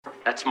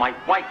That's my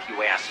wife,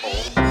 you asshole.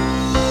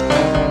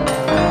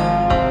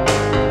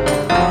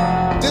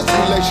 This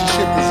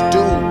relationship is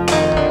doomed.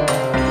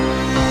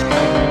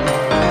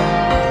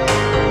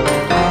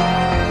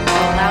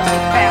 Lousy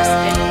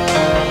bastard.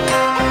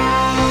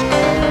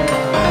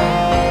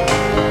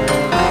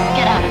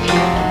 Get out of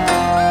here.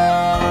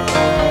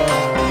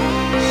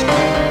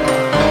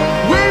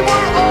 We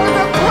were on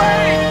the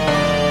plane!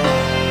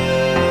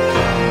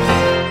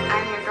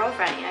 I'm your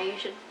girlfriend.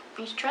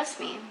 You should trust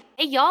me.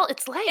 Hey, y'all,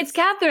 it's Lace. It's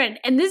Catherine,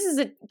 and this is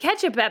a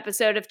catch-up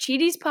episode of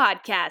Cheaties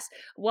Podcast.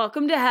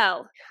 Welcome to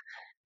hell.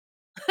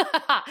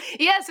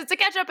 Yes, it's a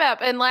catch-up ep.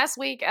 And last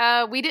week,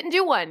 we didn't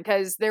do one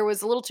because there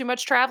was a little too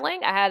much traveling.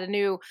 I had a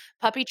new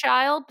puppy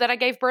child that I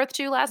gave birth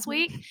to last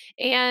week,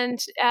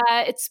 and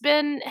it's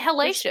been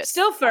hellacious.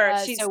 Still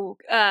fur. She's so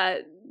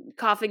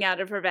coughing out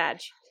of her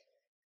vag.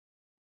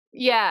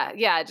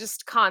 Yeah,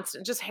 just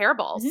constant, just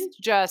hairballs,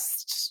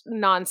 just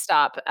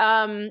nonstop.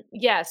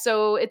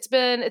 So it's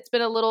been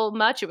a little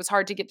much. It was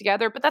hard to get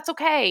together, but that's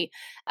okay,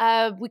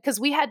 because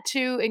we had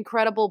two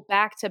incredible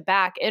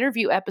back-to-back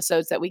interview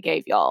episodes that we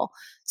gave y'all.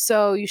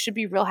 So you should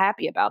be real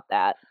happy about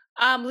that.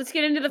 Let's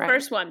get into the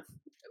first one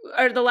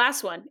or the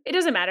last one. It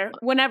doesn't matter.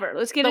 Whenever.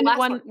 Let's get into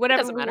one,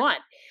 whatever we want.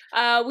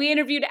 We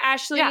interviewed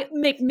Ashley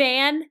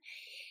McMahon,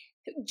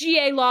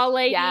 GA law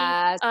lady.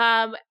 Yes.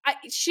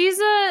 She's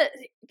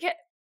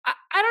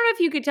I don't know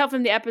if you could tell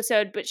from the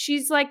episode, but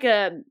she's like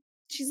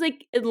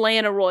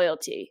Atlanta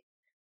royalty.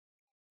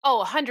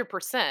 Oh,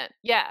 100%.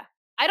 Yeah.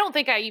 I don't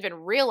think I even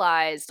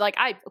realized,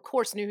 I of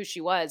course knew who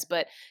she was,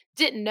 but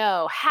didn't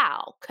know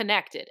how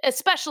connected,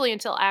 especially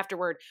until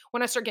afterward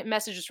when I start getting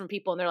messages from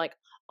people and they're like,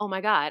 oh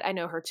my God, I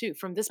know her too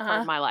from this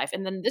part of my life.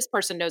 And then this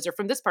person knows her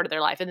from this part of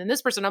their life. And then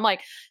this person, I'm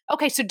like,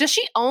 okay, so does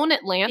she own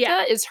Atlanta?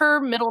 Yeah. Is her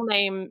middle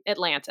name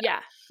Atlanta?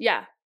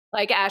 Yeah.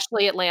 Like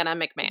Ashley Atlanta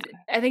McMahon.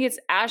 I think it's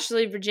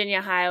Ashley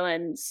Virginia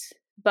Highlands,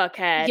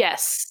 Buckhead.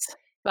 Yes.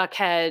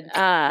 Buckhead,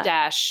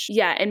 Dash.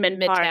 Yeah, in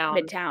Midtown.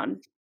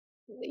 Midtown.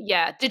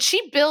 Yeah. Did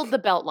she build the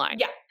Beltline?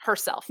 Yeah.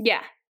 Herself?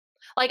 Yeah.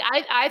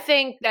 I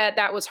think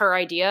that was her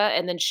idea,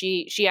 and then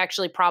she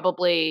actually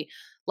probably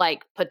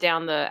put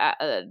down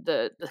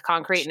the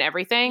concrete and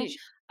everything.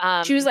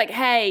 She was like,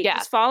 "Hey,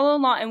 just follow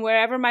along, and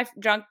wherever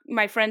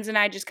my friends and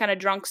I just kind of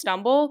drunk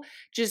stumble,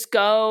 just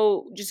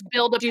build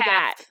a do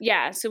path." that."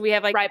 Yeah, so we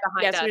have right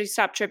behind us. So we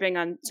stop tripping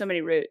on so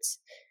many routes.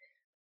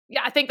 Yeah,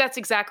 I think that's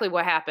exactly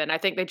what happened. I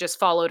think they just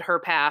followed her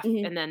path,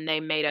 and then they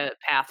made a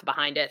path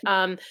behind it.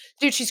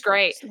 Dude, she's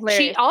great.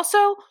 She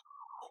also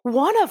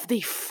one of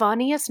the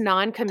funniest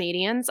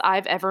non-comedians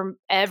I've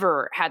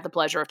ever had the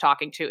pleasure of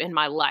talking to in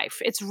my life.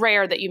 It's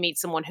rare that you meet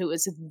someone who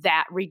is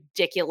that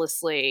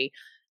ridiculously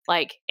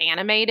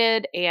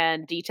animated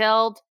and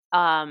detailed,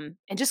 and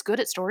just good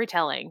at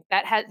storytelling.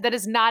 That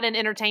is not an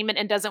entertainment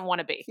and doesn't want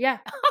to be. Yeah.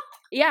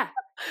 Yeah.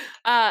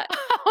 I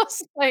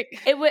was like,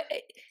 it would.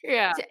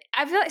 Yeah.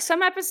 I feel like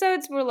some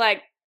episodes were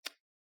like,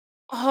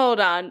 hold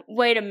on,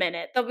 wait a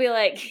minute. They'll be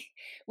like,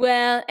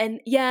 well,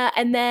 and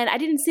then I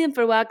didn't see him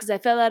for a while because I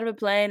fell out of a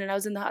plane and I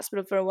was in the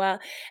hospital for a while.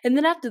 And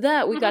then after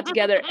that, we got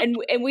together and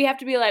we have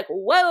to be like,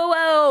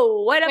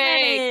 whoa, wait a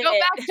minute. Go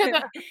back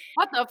to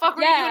what the fuck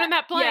were you doing in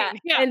that plane?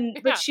 Yeah.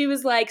 But she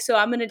was like, so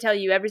I'm going to tell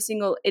you every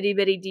single itty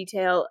bitty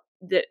detail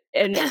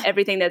and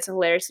everything that's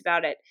hilarious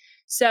about it.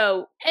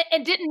 So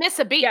and didn't miss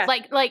a beat. Yeah.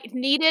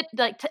 Needed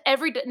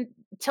every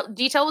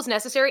detail was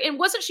necessary. And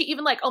wasn't she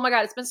even like, oh my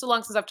God, it's been so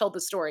long since I've told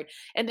this story,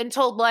 and then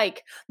told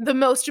the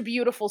most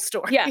beautiful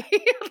story,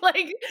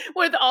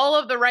 with all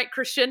of the right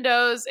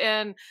crescendos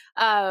and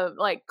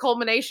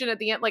culmination at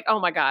the end. Oh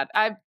my God,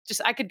 I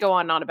could go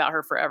on and on about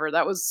her forever.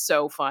 That was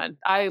so fun.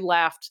 I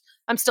laughed.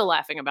 I'm still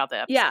laughing about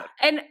that episode. Yeah,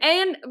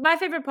 and my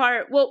favorite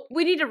part. Well,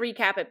 we need to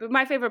recap it, but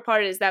my favorite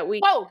part is that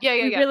we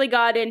really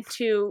got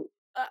into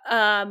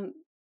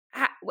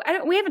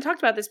we haven't talked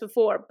about this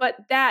before, but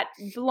that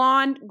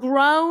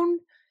grown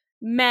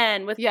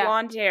men with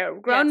blonde hair,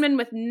 men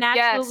with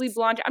naturally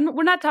blonde hair.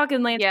 We're not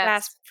talking Lance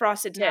Bass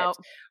frosted tips. No.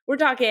 We're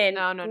talking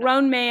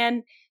grown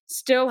man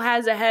still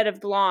has a head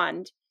of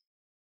blonde.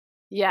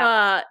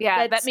 Yeah.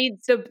 That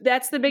means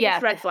that's the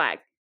biggest red flag.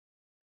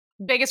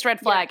 Biggest red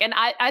flag. Yeah. And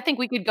I think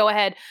we could go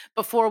ahead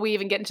before we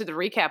even get into the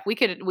recap. We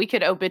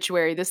could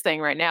obituary this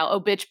thing right now.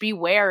 Oh, bitch, be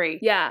wary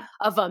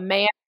of a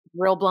man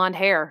with real blonde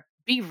hair.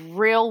 Be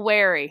real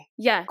wary.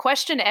 Yeah.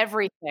 Question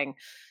everything.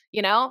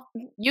 You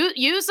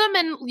use them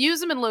and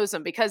lose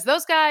them, because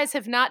those guys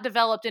have not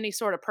developed any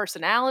sort of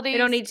personality. They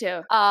don't need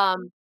to.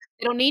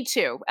 They don't need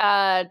to.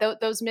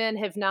 Those men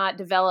have not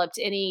developed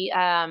any.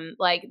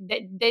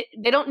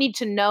 They don't need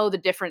to know the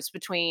difference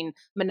between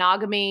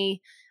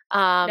monogamy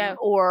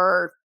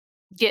or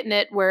getting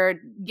in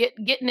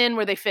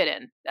where they fit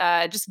in.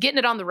 Just getting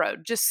it on the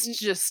road.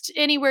 Just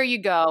anywhere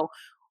you go.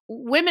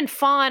 Women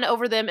fawn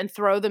over them and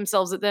throw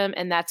themselves at them,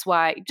 and that's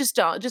why just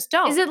don't. Is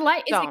it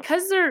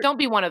because don't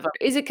be one of them?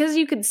 Is it because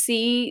you can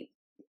see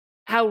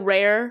how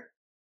rare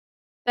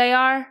they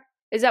are?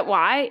 Is that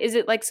why? Is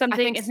it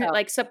something? Isn't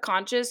it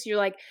subconscious? You're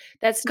like,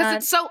 that's because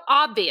it's so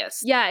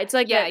obvious. Yeah, it's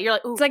like you're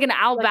like, it's like an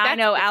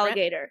albino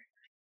alligator.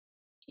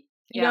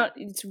 You don't.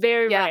 It's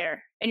very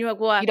rare. And you're like,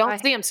 well, you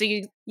don't see him, so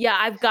you. Yeah,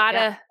 I've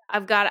gotta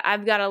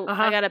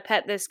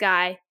pet this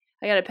guy.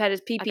 I gotta pet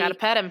his pee-pee. I gotta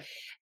pet him,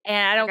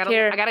 and I don't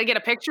care. I gotta get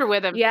a picture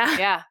with him.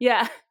 Yeah.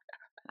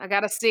 I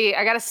gotta see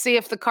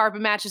if the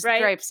carpet matches the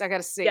drapes. I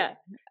gotta see. Yeah.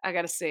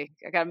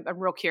 I'm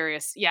real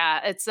curious. Yeah,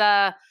 it's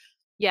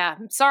yeah.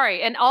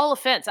 Sorry, and all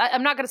offense.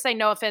 I'm not gonna say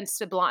no offense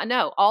to blonde.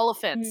 No, all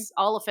offense.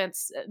 Mm-hmm. All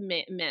offense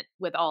meant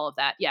with all of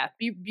that. Yeah,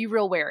 be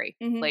real wary,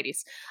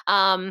 ladies.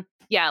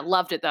 Yeah,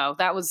 loved it though.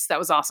 That was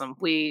awesome.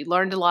 We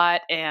learned a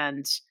lot,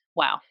 and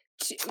wow.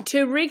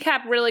 To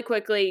recap really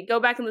quickly, go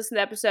back and listen to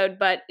the episode.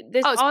 But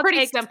this it's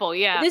pretty simple.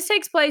 Yeah, this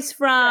takes place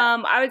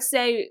from I would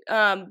say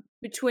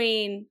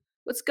between.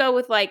 Let's go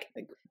with like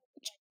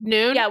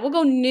noon. Yeah, we'll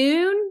go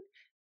noon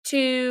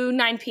to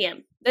 9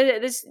 p.m.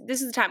 This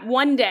is the time.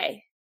 One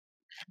day,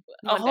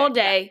 a whole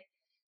day,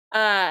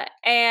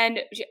 and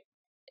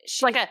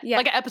like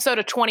an episode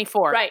of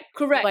 24. Right,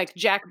 correct. Like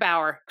Jack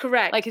Bauer,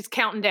 correct. Like he's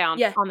counting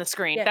down on the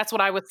screen. Yeah. That's what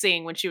I was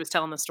seeing when she was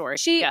telling the story.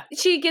 She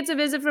gets a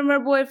visit from her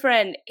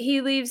boyfriend.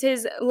 He leaves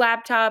his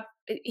laptop.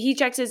 He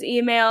checks his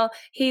email.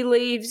 He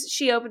leaves.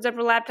 She opens up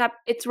her laptop.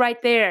 It's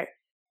right there.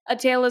 A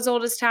tale as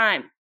old as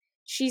time.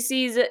 She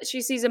sees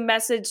a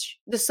message,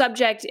 the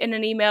subject in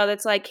an email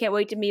that's like, can't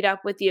wait to meet up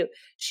with you.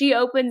 She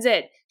opens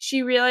it.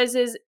 She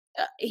realizes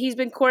he's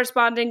been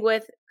corresponding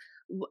with,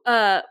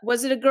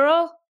 was it a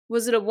girl?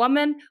 Was it a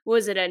woman?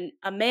 Was it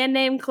a man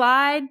named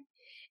Clyde?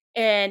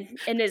 And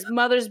in his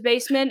mother's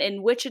basement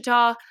in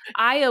Wichita,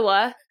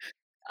 Iowa,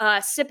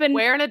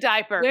 wearing a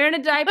diaper,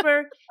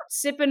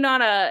 sipping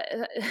on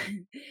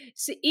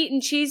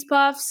eating cheese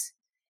puffs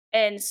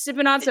and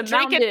sipping on some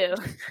Mountain Dew.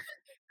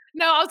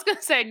 No, I was going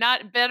to say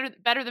not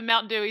better than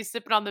Mountain Dew. He's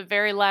sipping on the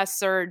very last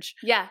surge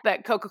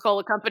that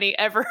Coca-Cola company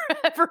ever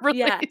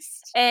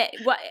released. And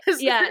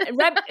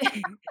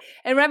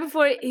right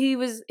before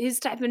he's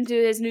typing to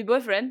his new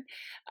boyfriend,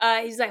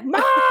 he's like,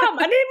 "Mom,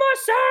 I need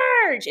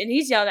more surge!" And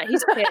he's yelling at.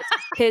 He's pissed.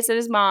 He's pissed at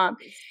his mom.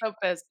 He's so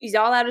pissed. He's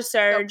all out of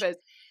surge. So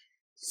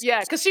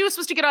yeah, because she was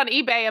supposed to get on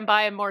eBay and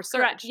buy him more surge.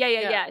 Correct.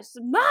 Yeah. She's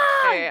like,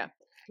 Mom,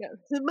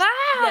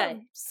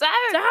 Mom,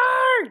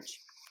 surge.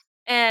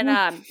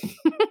 And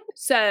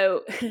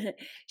so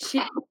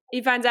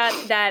he finds out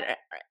that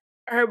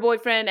her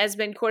boyfriend has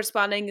been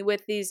corresponding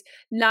with these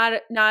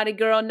not a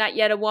girl, not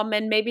yet a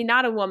woman, maybe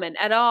not a woman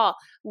at all,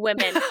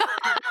 women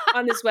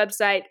on this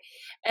website.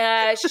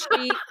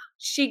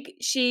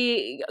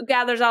 She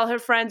gathers all her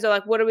friends. Are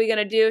like, what are we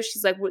gonna do?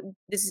 She's like,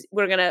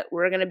 we're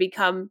gonna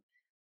become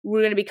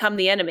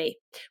the enemy.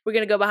 We're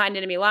gonna go behind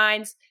enemy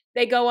lines.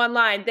 They go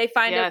online. They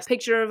find a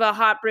picture of a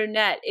hot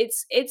brunette.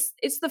 It's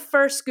the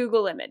first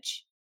Google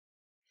image.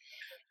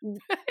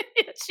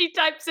 She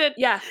types in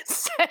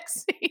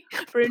sexy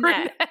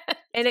brunette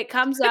and it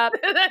comes up.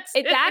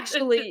 It's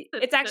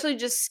actually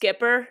just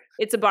Skipper.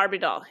 It's a Barbie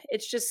doll.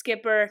 It's just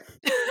Skipper.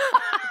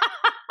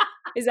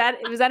 Was that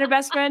her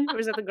best friend or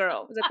was that the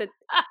girl?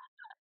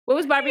 What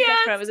was Barbie's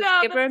best friend? Was it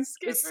Skipper?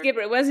 It was Skipper.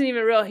 It wasn't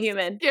even a real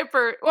human.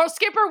 Skipper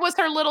was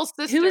her little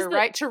sister,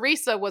 right?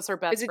 Teresa was her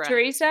best friend. Is it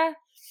Teresa?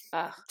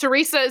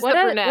 Teresa is the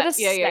brunette. What a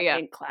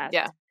second class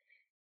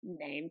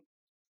name.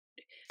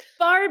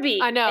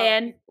 Barbie. I know.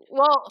 And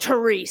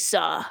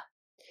Teresa.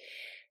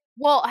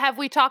 Well, have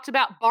we talked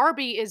about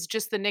Barbie is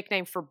just the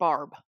nickname for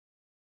Barb.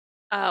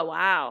 Oh,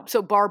 wow.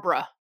 So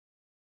Barbara.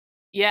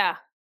 Yeah.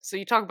 So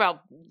you talk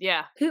about,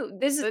 who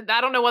this is?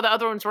 I don't know what the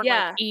other ones were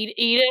like.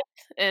 Edith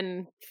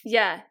and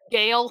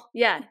Gail.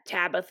 Yeah.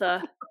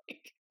 Tabitha.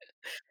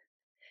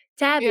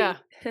 Tabby.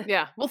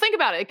 Yeah. Well, think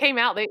about it. It came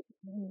out.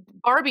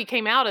 Barbie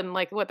came out in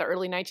like the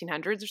early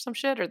 1900s or some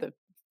shit, or the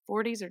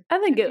 40s or I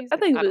think it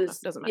was.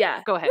 Doesn't matter.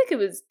 Yeah. Go ahead. I think it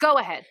was. Go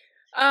ahead.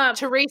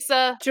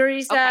 Teresa.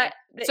 Okay.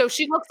 So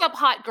she looks up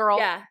hot girl.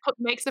 Yeah.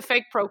 Makes a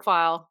fake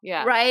profile.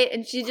 Yeah. Right.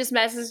 And she just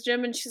messaged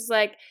him and she's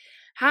like,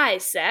 "Hi,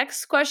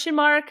 sex?" ?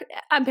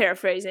 I'm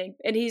paraphrasing.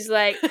 And he's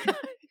like,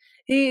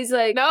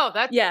 no,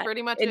 that's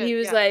pretty much it. And he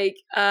was like,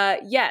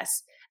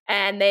 yes.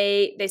 And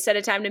they set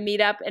a time to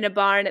meet up in a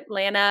bar in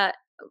Atlanta.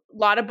 A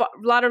lot of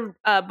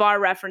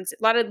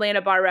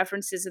Atlanta bar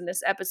references in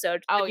this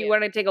episode. If you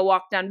want to take a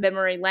walk down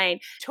memory lane,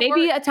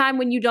 maybe a time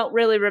when you don't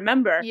really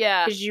remember,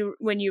 because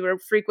when you were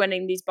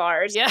frequenting these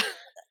bars,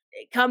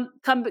 come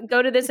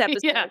go to this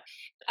episode.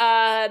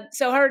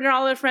 So her and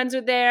all her friends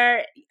are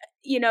there.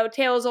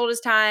 Tale as old as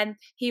time.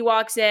 He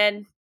walks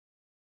in.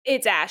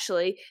 It's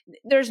Ashley.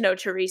 There's no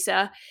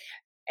Teresa,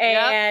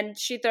 and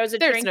she throws a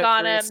drink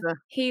on him.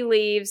 He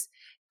leaves.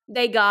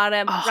 They got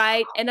him,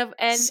 right?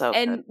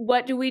 And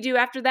what do we do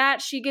after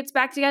that? She gets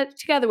back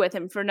together with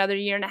him for another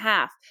year and a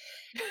half.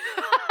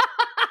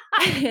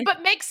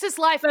 But makes his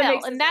life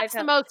hell. And that's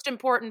the most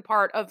important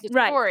part of the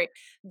story.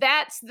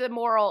 That's the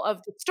moral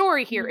of the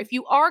story here. Mm-hmm. If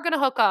you are going to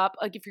hook up,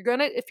 like if you're going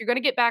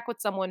to get back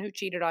with someone who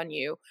cheated on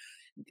you,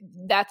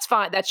 that's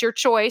fine. That's your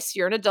choice.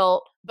 You're an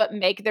adult, but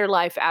make their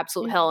life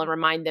absolute hell and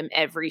remind them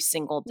every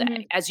single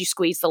day as you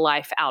squeeze the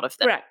life out of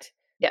them. Correct.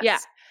 Yes. Yeah.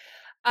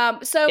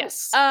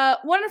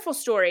 Wonderful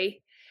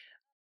story.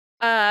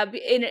 And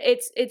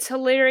it's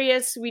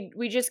hilarious.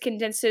 We just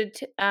condensed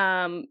it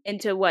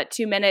into what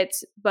 2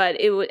 minutes, but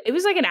it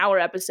was like an hour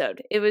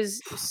episode. It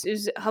was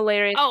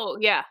hilarious. Oh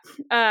yeah,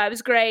 it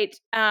was great.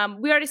 We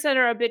already said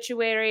our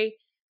obituary.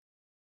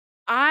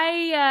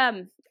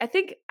 I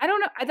think I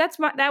don't know.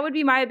 That would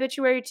be my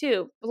obituary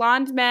too.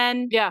 Blonde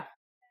men. Yeah.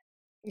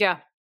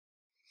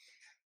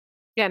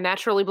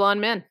 Naturally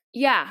blonde men.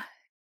 Yeah,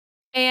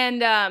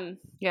 and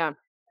yeah.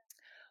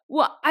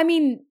 Well, I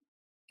mean,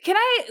 can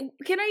I?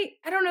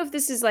 I don't know if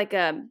this is like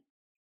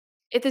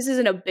if this is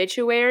an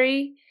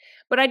obituary,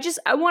 but I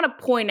want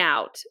to point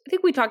out. I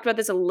think we talked about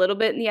this a little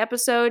bit in the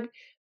episode,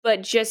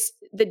 but just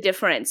the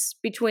difference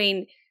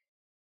between.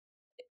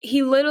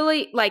 He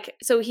literally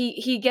so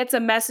he gets a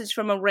message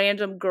from a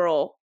random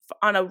girl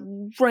on a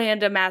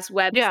random ass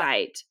website.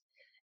 Yeah.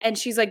 And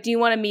she's like, do you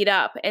want to meet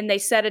up? And they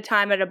set a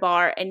time at a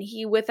bar, and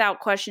he without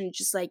question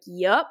just like,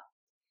 yup.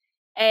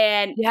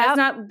 And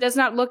does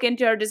not look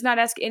into her, does not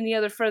ask any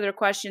other further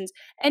questions.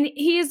 And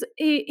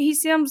he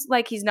seems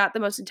like he's not the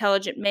most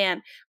intelligent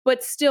man,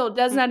 but still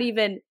doesn't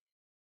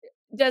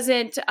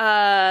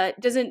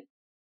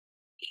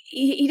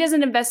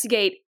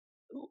investigate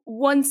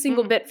one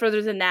single bit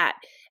further than that.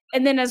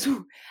 And then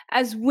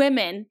as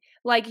women,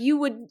 like you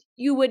would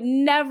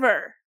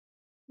never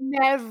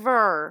meet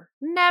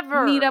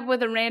up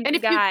with a random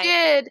guy. And if you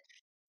did,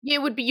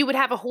 you would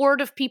have a horde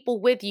of people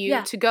with you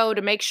to go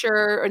to make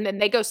sure, and then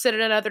they go sit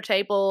at another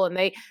table and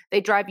they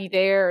drive you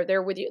there, or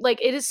they're with you.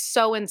 Like, it is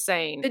so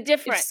insane. The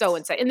difference. It's so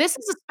insane. And this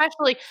is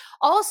especially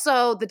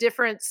also the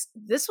difference.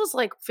 This was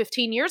like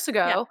 15 years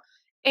ago.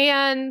 Yeah.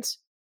 And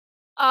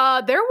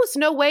there was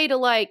no way to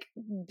like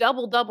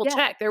double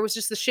check. There was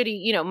just the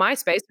shitty,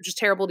 MySpace, which is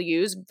terrible to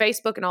use.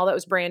 Facebook and all that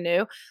was brand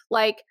new.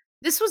 Like,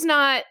 this was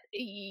not,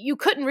 you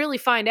couldn't really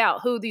find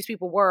out who these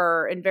people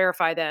were and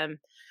verify them.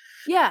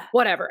 Yeah.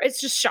 Whatever.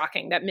 It's just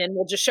shocking that men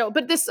will just show.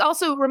 But this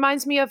also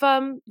reminds me of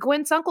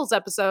Gwen Sunkel's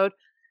episode.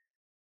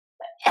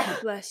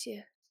 Bless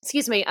you.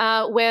 Excuse me.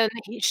 When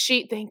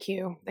thank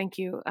you,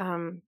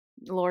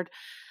 Lord,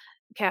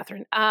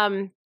 Catherine.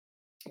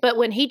 But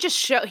when he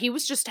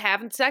was just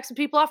having sex with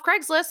people off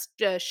Craigslist,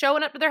 just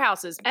showing up to their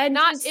houses, and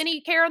not any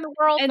care in the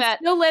world that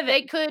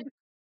they could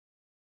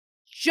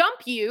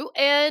jump you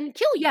and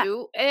kill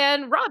you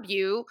and rob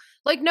you.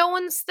 Like, no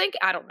one's thinking.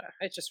 I don't know.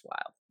 It's just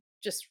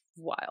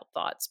wild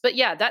thoughts. But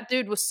yeah, that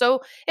dude was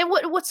so. And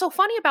what's so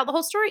funny about the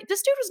whole story?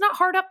 This dude was not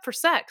hard up for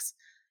sex.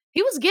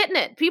 He was getting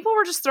it. People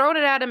were just throwing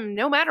it at him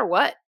no matter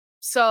what.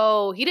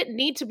 So he didn't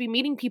need to be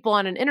meeting people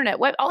on an internet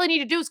web. All he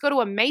needed to do is go to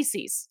a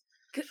Macy's.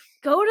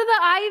 Go to the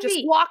Ivy.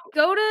 Just walk.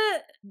 Go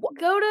to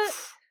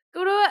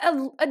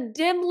a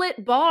dim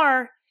lit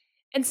bar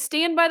and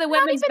stand by the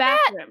women's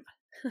bathroom.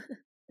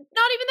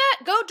 Not even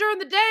that. Go during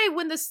the day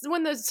when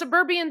the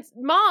suburban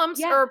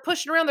moms are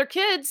pushing around their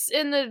kids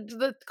in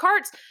the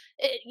carts.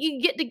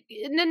 You get to,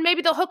 and then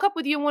maybe they'll hook up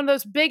with you in one of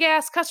those big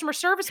ass customer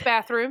service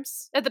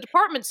bathrooms at the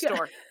department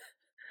store.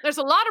 There's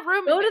a lot of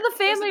room. Go to the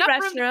family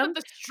restroom.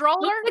 The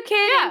stroller. Put the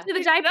kid into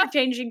the diaper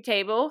changing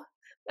table.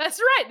 That's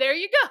right. There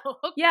you go.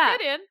 Yeah.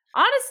 Get in.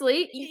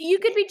 Honestly, you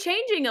could be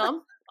changing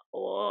them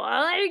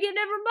while you're getting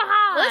from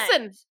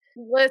behind.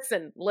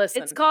 Listen.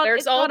 It's called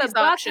a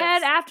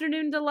Buckhead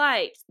Afternoon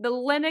Delight. The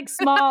Lennox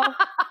Mall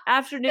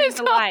Afternoon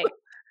Delight.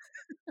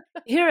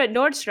 Here at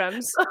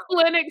Nordstrom's.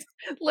 Lennox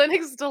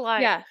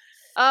Delight. Yeah.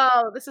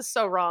 Oh, this is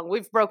so wrong.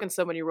 We've broken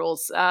so many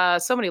rules,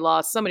 so many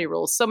laws, so many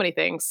rules, so many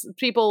things.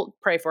 People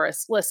pray for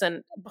us.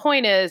 Listen,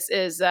 point is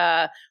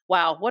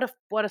wow, what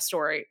a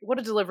story. What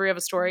a delivery of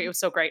a story. It was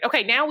so great.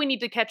 Okay, now we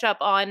need to catch up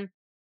on,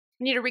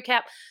 we need to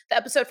recap the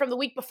episode from the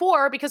week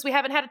before because we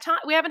haven't had a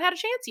chance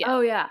yet.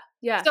 Oh yeah.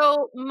 Yeah.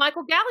 So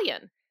Michael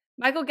Gallion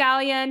like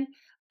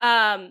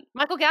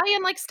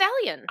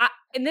Stallion.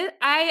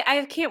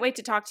 I can't wait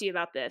to talk to you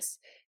about this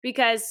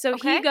because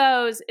he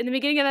goes in the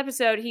beginning of the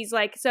episode, he's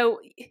like, so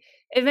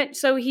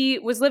he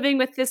was living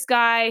with this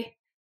guy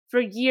for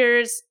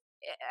years.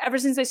 Ever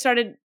since they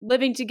started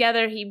living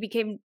together, he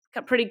became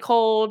pretty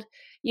cold.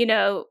 They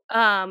didn't.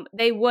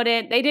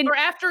 Or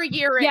after a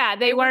year. Yeah,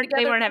 they weren't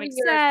having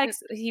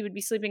sex. He would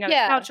be sleeping on the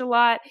couch a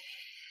lot.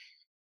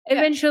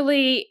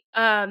 Eventually,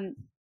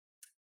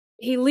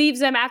 he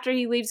leaves him. After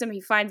he leaves him,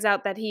 he finds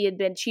out that he had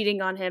been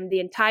cheating on him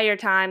the entire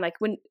time. Like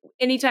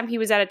anytime he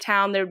was out of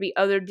town, there would be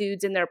other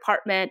dudes in their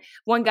apartment.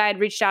 One guy had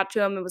reached out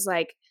to him and was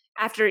like,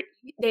 after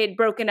they had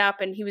broken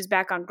up and he was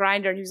back on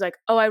Grindr, and he was like,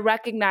 "Oh, I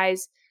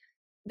recognize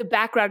the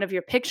background of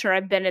your picture.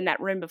 I've been in that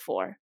room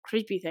before."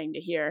 Creepy thing to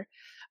hear.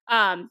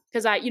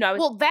 Because I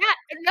was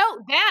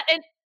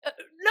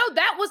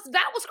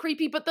that was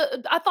creepy. But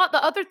I thought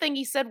the other thing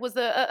he said was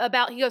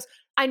he goes,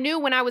 "I knew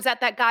when I was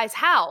at that guy's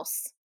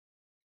house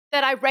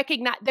that I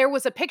recognized there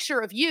was a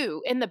picture of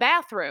you in the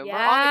bathroom." Yeah,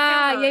 or on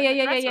the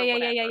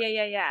counter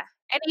yeah.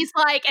 And he's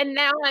like, and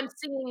now I'm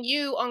seeing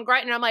you on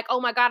Grindr. And I'm like, oh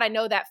my God, I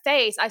know that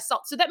face. I saw.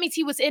 So that means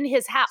he was in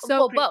his house.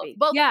 So both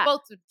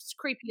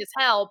creepy as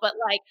hell. But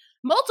like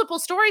multiple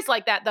stories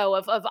like that though,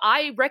 of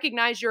I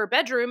recognize your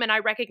bedroom and I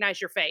recognize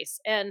your face.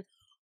 And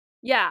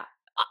yeah,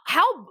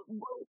 how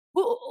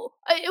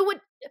it would,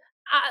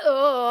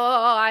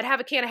 I'd have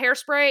a can of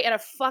hairspray and a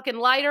fucking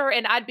lighter,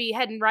 and I'd be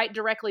heading right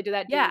directly to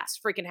that dude's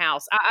freaking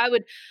house. I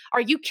would. Are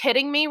you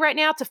kidding me right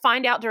now? To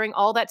find out during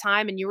all that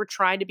time, and you were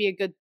trying to be a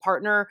good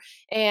partner,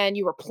 and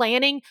you were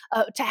planning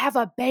to have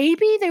a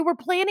baby. They were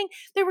planning.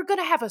 They were going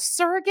to have a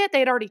surrogate. They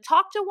had already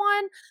talked to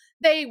one.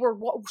 They were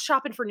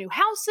shopping for new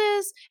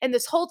houses, and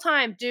this whole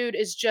time, dude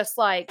is just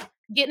like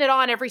getting it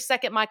on every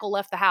second Michael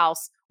left the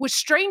house with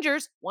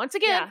strangers, once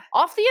again,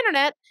 off the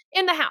internet,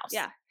 in the house.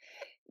 Yeah.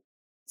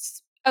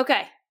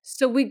 Okay.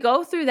 So we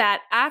go through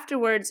that.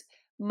 Afterwards,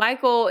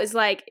 Michael is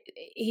like,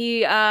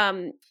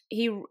 I'm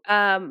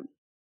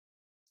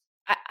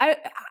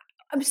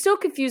still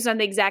confused on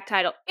the exact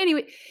title.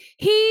 Anyway,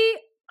 he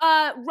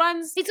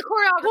runs He's a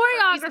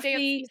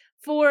choreography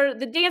for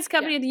the dance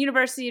company at the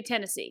University of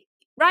Tennessee,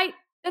 right?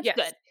 That's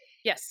good.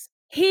 Yes.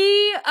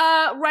 He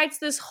writes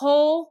this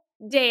whole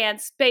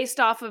dance based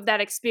off of that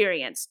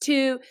experience.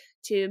 Two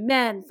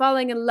men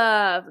falling in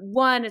love.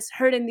 One is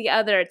hurting the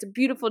other. It's a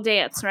beautiful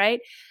dance, right?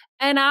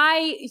 And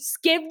I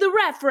skimmed the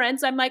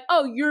reference. I'm like,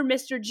 oh, you're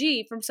Mr.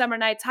 G from Summer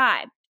Nights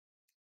High.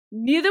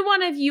 Neither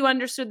one of you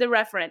understood the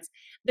reference.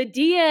 The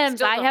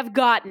DMs I have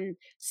gotten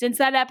since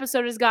that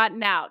episode has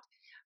gotten out,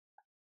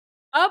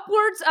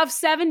 upwards of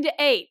 7 to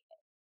 8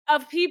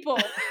 of people.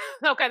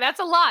 Okay, that's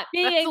a lot.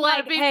 That's a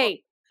lot of people.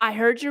 Hey, I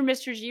heard your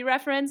Mr. G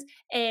reference,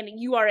 and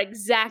you are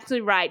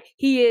exactly right.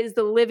 He is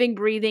the living,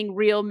 breathing,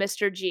 real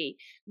Mr. G.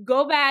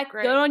 Go back,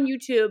 go on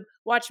YouTube,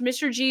 watch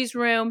Mr. G's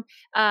Room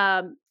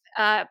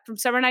from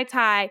Summer Nights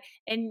High,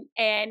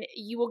 and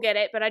you will get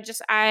it. But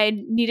I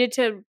needed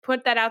to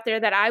put that out there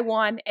that I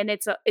won, and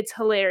it's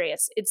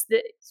hilarious.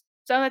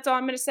 So that's all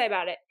I'm going to say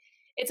about it.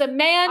 It's a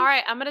man. All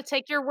right, I'm going to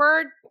take your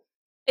word.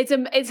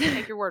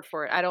 Take your word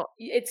for it.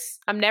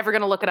 I'm never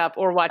going to look it up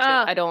or watch it.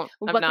 I'm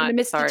welcome not. to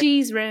Mr. Sorry.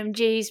 G's room.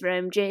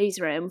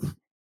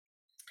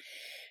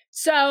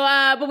 So,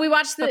 but we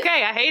watched the.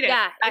 Okay, I hate it.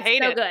 Yeah, I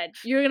hate it. Good.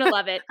 You're gonna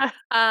love it. No,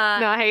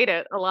 I hate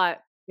it a lot.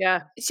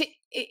 Yeah.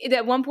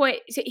 At one point,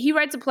 he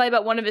writes a play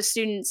about one of his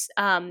students,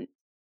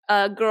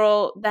 a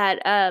girl that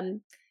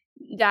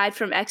died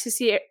from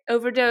ecstasy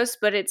overdose,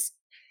 but it's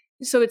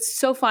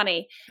so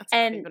funny. That's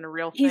and not even a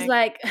real thing. He's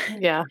like,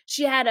 yeah,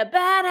 she had a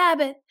bad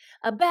habit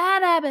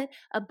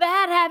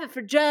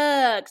for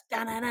drugs.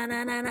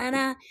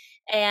 Da-na-na-na-na-na.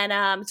 And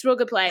it's a real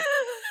good play.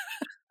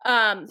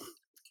 But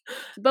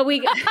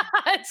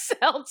it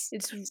sounds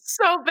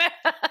so bad.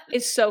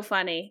 It's so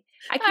funny.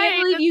 I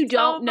can't believe you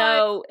don't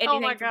know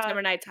anything from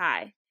Summer Nights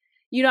High.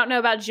 You don't know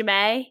about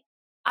Jamae?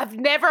 I've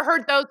never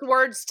heard those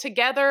words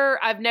together.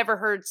 I've never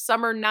heard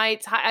Summer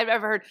Nights High. I've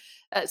never heard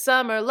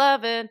Summer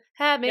Lovin'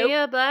 Had Me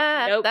a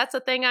Blast. Nope. That's a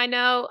thing I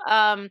know.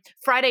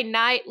 Friday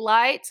Night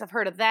Lights. I've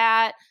heard of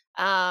that.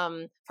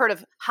 Heard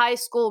of High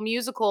School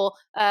Musical.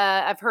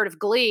 I've heard of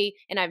Glee,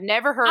 and I've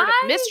never heard of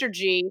Mr.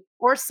 G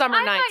or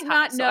Summer Nights High. I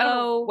might not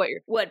know what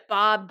what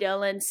Bob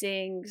Dylan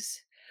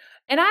sings,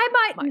 and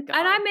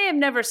I may have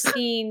never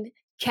seen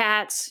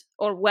Cats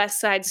or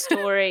West Side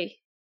Story.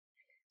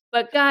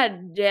 But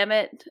God damn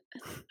it.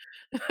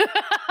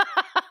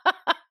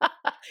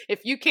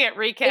 If you can't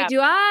recap do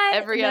I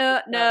every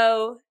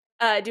episode.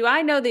 Do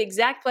I know the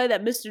exact play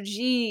that Mr.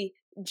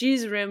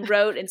 G's Room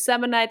wrote in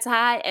Summer Nights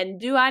High? And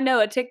do I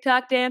know a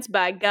TikTok dance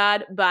by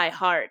God by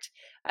heart?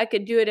 I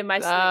could do it in my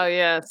sleep. Oh,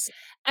 yes.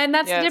 And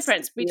that's the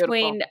difference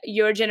between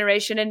your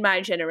generation and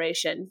my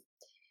generation.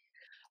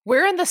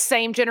 We're in the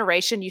same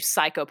generation, you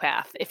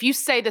psychopath. If you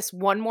say this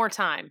one more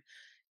time,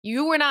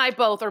 you and I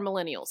both are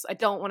millennials. I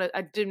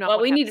do not.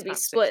 Well, we need to be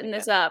splitting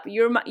this up.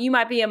 You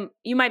might be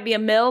a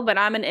mill, but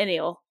I'm an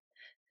ennial.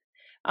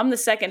 I'm the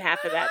second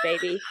half of that,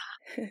 baby.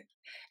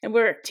 And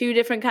we're two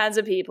different kinds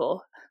of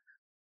people.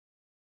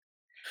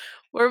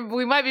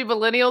 We might be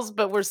millennials,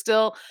 but we're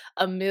still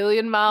a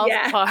million miles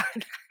apart.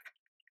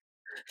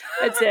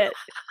 That's it.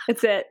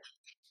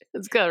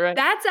 It's good, right?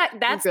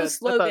 That's the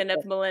slogan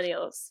of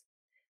millennials,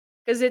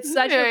 because it's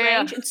such a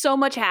range. And so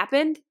much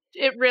happened.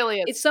 It really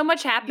is. It's so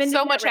much happened.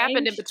 So much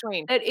happened in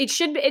between. It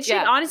should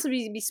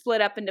honestly be split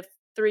up into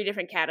 3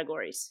 different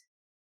categories.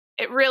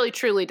 It really,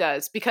 truly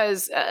does,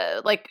 because,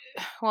 I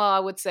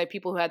would say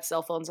people who had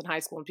cell phones in high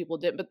school and people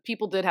didn't, but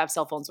people did have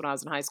cell phones when I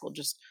was in high school.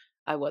 Just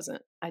I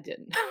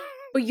didn't.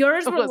 But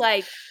yours were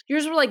like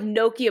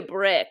Nokia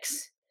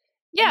bricks.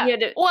 Yeah.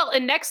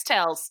 And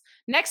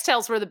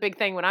Nextels were the big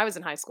thing when I was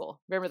in high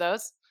school. Remember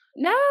those?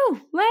 No,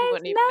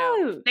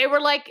 no. They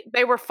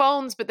were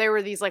phones, but they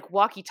were these like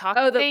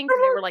walkie-talkie things.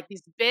 And they were like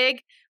these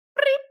big.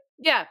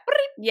 Yeah.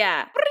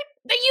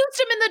 They used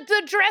them in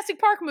the Jurassic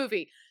Park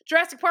movie,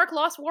 Jurassic Park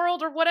Lost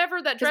World or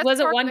whatever.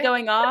 Wasn't one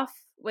going off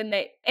when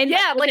they? The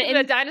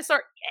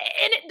dinosaur,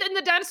 and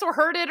the dinosaur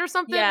heard it or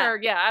something. Yeah. Or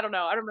I don't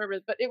know. I don't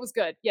remember, but it was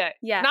good.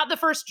 Yeah. Not the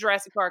first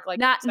Jurassic Park,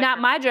 not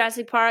my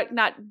Jurassic Park,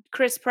 not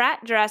Chris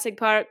Pratt Jurassic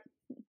Park.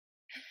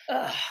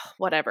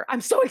 Whatever.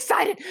 I'm so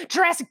excited.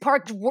 Jurassic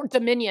Park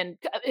Dominion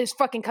is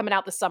fucking coming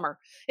out this summer.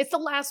 It's the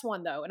last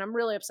one though, and I'm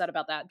really upset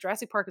about that.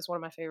 Jurassic Park is one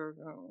of my favorite.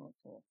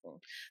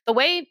 The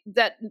way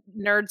that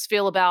nerds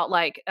feel about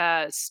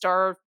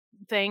Star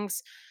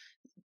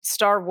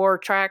Wars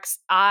tracks,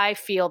 I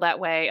feel that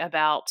way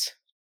about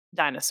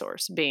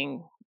dinosaurs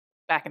being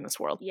back in this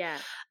world. Yeah.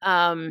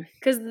 Um,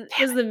 Because the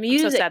I'm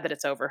music. so sad that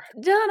it's over.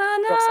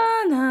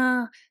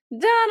 Da-na-na-na,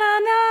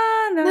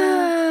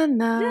 da-na-na-na,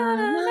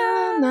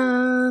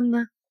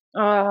 da-na-na.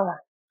 Oh,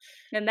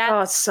 And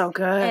that's it's so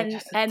good.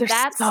 and They're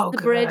that's so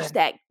the bridge good.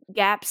 that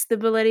gaps the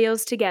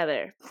millennials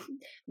together.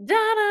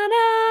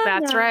 Da-na-na-na,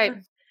 That's right.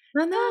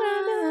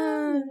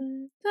 da-na-na.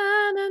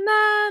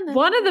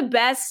 One of the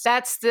best.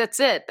 That's it.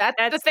 That's the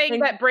That's thing thing-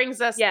 that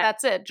brings us. yeah.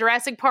 That's it.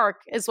 Jurassic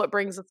Park is what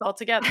brings us all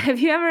together. Have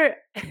you ever?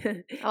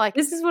 I like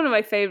This is one of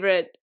my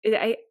favorite.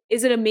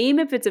 Is it a meme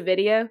if it's a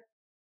video?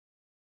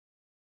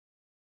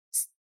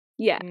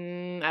 Yeah,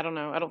 I don't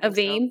know. I don't. A think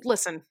so. theme?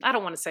 Listen, I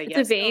don't want to say It's a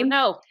yes. theme?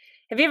 No.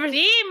 have you ever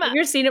Theme. have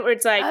you ever seen it where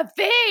it's like A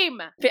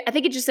theme. I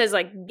think it just says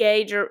like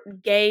gay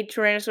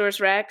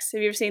Tyrannosaurus Rex.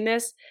 Have you ever seen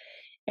this?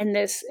 And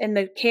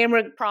the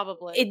camera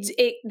Probably.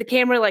 the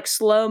camera like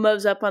slow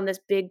moves up on this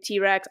big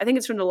T-Rex. I think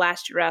it's from the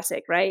last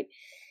Jurassic, right?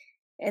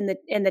 And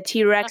the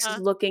T-Rex is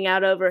looking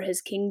out over his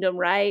kingdom,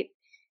 right?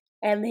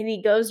 And then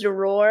he goes to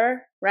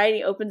roar, right?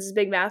 He opens his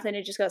big mouth and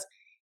it just goes,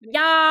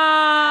 "Yas!"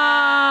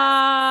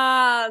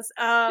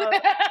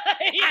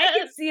 I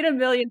can see it a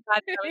million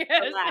times.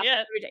 Yes,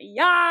 yes.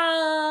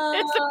 Yas!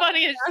 It's the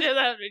funniest shit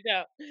I've ever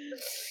known.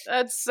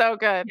 That's so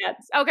good. Yes.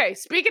 Okay,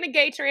 speaking of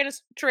gay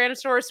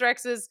Tyrannosaurus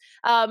Rexes,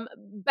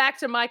 back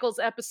to Michael's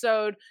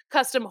episode,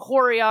 Custom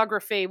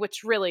Choreography,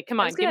 which really, come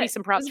on, was give me good.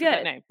 some It props was for that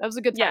good. name. That was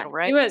a good Yeah, title,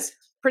 right? it was.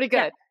 Pretty good.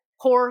 Yeah.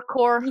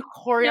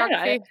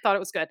 Choreography. Thought it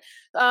was good.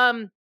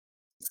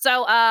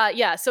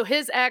 So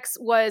his ex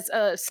was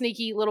a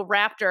sneaky little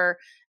raptor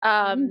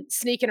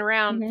sneaking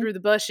around through the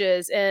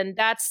bushes, and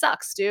that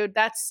sucks, dude.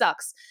 That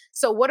sucks.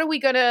 So what are we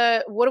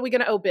gonna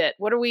obit?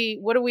 What are we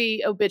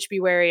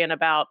obituarying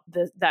about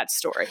that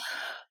story?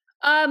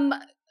 I've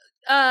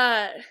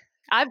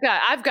I've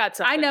got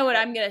something. I know what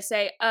I'm gonna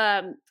say.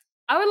 I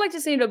would like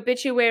to say an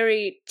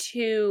obituary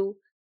to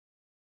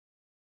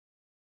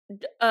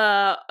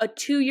a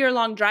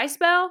 2-year-long dry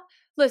spell.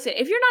 Listen,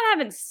 if you're not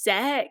having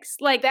sex,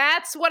 like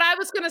That's what I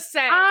was gonna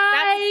say.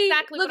 That's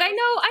exactly look. what I was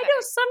know. gonna I know.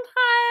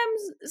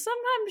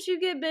 Sometimes you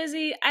get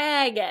busy.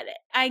 I get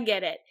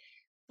it.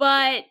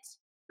 But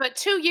But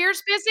 2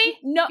 years busy?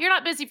 no, You're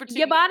not busy for 2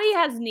 your years. body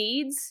has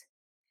needs,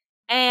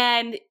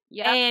 and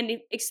Yeah.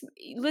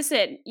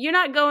 listen, you're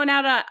not going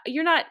out on.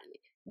 You're not.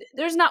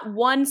 There's not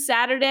one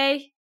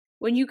Saturday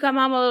when you come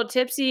home a little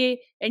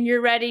tipsy and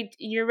you're ready.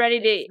 You're ready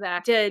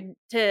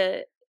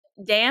to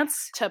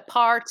dance. To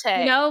partay.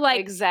 You know, like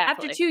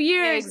exactly. after 2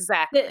 years,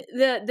 Exactly.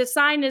 the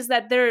sign is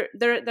that they're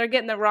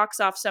getting the rocks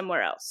off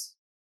somewhere else.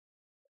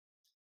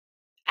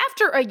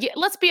 After a year,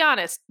 let's be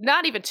honest,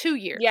 not even 2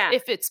 years. Yeah.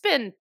 If it's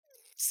been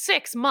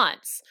 6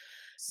 months,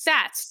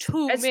 that's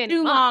too It's many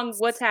too long. months.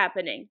 What's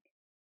happening?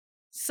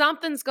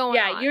 Something's going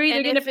Yeah, on. you're either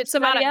and gonna if it's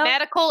somebody not a else-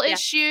 medical Yeah.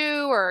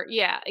 issue or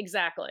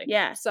exactly.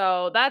 Yeah.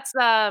 So that's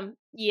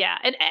yeah.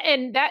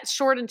 And that's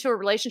short into a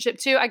relationship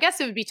too. I guess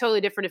it would be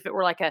totally different if it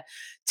were like a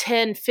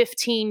 10,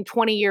 15,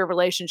 20-year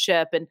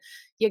relationship and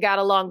you got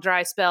a long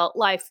dry spell.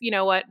 Life, you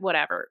know what?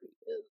 Whatever.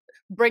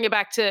 Bring it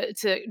back to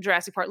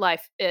Jurassic Park.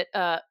 Life, it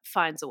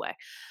finds a way.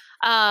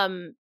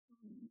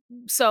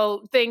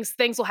 So things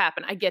will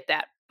happen. I get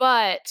that.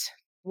 But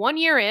 1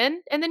 year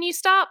in and then you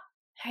stop?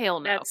 Hell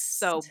no.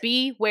 So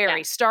be wary.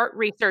 Yeah. Start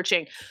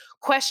researching.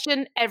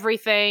 Question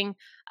everything.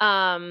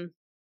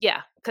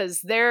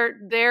 Because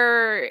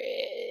they're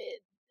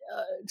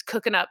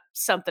cooking up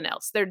something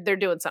else. They're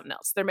doing something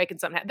else. They're making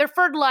something happen. They're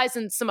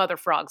fertilizing some other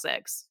frog's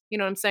eggs. You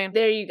know what I'm saying?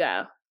 There you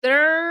go.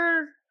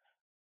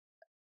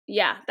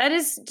 That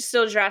is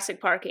still Jurassic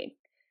Parking.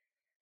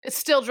 It's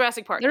still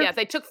Jurassic Park. They're- Yeah,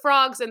 they took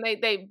frogs and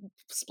they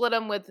split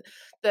them with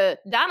the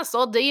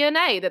dinosaur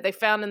DNA that they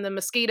found in the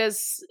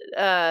mosquitoes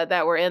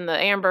that were in the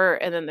amber,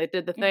 and then they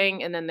did the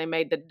thing, and then they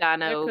made the They're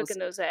dinos. cooking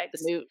those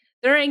eggs. The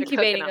They're cooking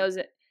incubating 'em. those.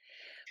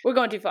 We're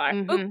going too far.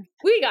 Oop, Mhm.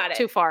 we got it.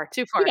 Too far.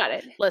 We got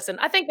it. Listen,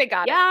 I think they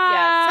got Yeah. it.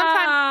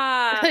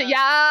 Yeah. Sometimes,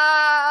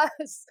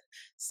 yes.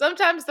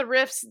 Sometimes the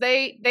riffs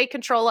they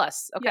control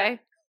us. Okay. Yeah.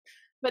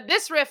 But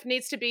this riff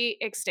needs to be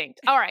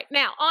extinct. All right,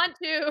 now on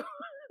to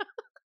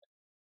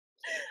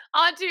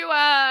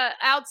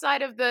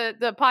outside of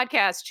the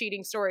podcast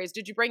cheating stories.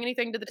 Did you bring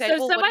anything to the table?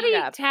 So What do somebody you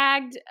have?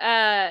 tagged,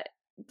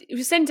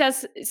 who sent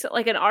us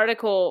like an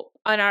article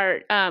on our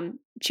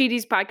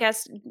Cheaties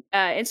podcast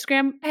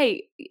Instagram.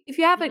 Hey, if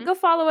you haven't, go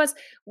follow us.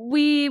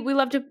 We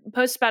love to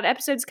post about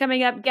episodes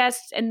coming up,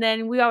 guests, and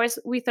then we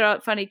throw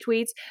out funny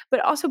tweets. But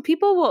also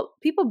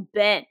people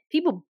been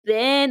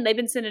they've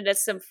been sending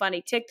us some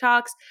funny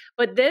TikToks.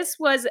 But this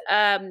was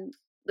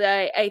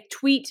a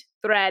tweet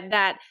thread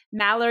that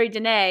Mallory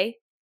Dene,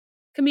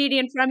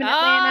 comedian from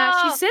Atlanta.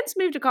 She's since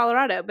moved to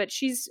Colorado, but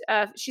she's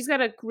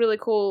got a really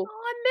cool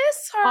I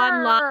miss her.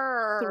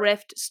 online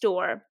thrift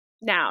store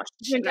now.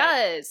 She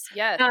does.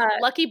 Yes.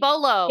 Lucky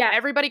Bolo. yeah.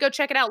 Everybody go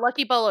check it out.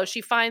 Lucky Bolo.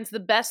 She finds the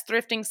best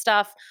thrifting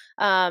stuff.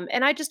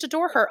 And I just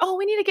adore her. Oh,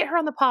 we need to get her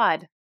on the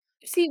pod.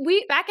 See,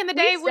 Back in the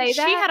day when say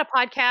she that. had a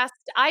podcast,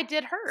 I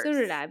did hers. So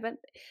did I, but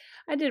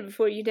I did it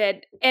before you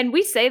did. And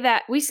we say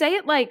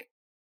it like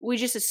we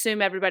just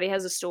assume everybody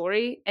has a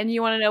story, and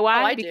you want to know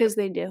why? I do. Because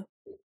they do.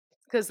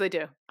 Because they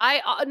do.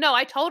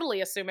 I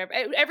totally assume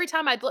every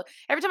time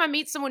I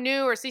meet someone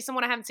new or see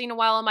someone I haven't seen in a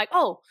while, I'm like,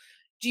 oh,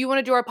 do you want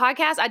to do our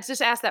podcast? I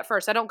just ask that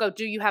first. I don't go,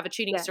 do you have a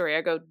cheating story?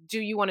 I go, do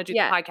you want to do the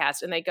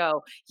podcast? And they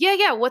go,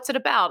 yeah. What's it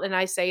about? And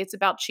I say, it's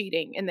about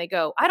cheating. And they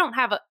go, I don't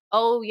have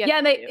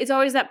yeah. It's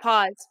always that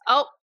pause.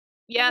 Oh,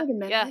 yeah,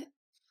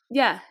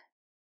 yeah.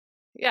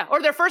 Yeah.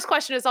 Or their first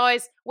question is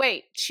always,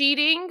 wait,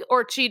 cheating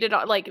or cheated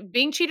on, like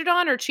being cheated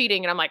on or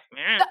cheating? And I'm like,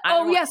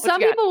 some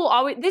people will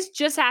always, this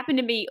just happened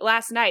to me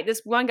last night. This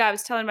one guy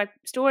was telling my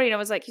story and I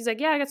was like, he's like,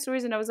 yeah, I got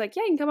stories. And I was like,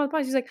 yeah, you can come on the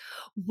podcast. He's like,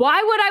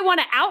 why would I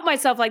want to out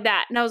myself like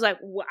that? And I was like,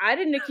 I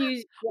didn't accuse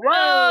you.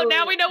 Whoa,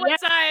 now we know what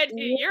side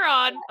you're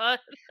on.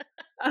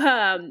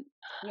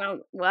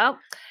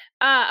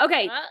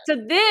 Okay. So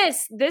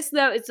this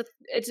though,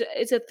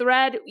 it's a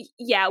thread.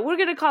 Yeah, we're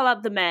going to call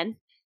out the men.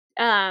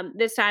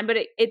 This time, but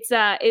it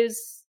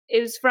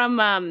was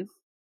from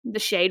the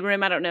Shade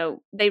Room. I don't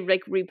know. They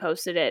like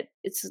reposted it.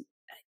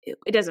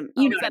 It doesn't.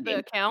 You know is that the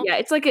account? Yeah,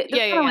 it's like a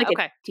okay.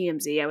 a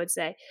TMZ, I would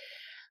say.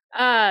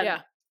 And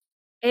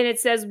it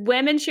says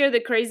women share the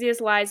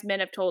craziest lies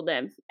men have told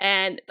them,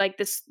 and like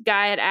this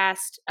guy had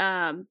asked,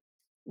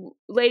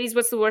 ladies,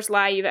 what's the worst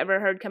lie you've ever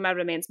heard come out of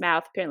a man's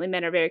mouth? Apparently,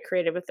 men are very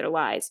creative with their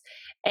lies,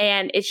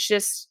 and it's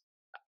just.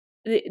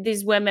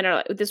 These women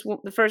are like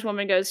the first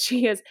woman goes,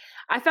 she goes,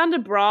 I found a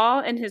bra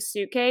in his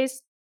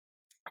suitcase.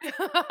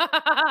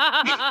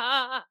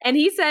 And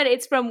he said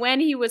it's from when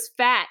he was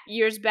fat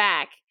years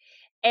back.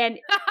 And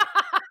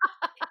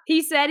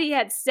he said he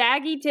had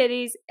saggy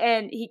titties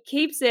and he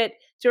keeps it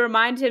to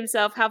remind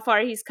himself how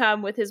far he's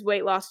come with his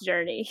weight loss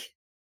journey.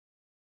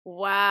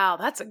 Wow.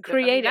 That's a good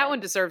creative. That one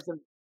deserves them.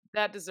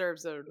 That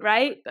deserves a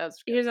right.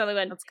 That's good. Here's another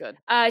one. That's good.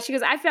 She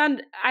goes, I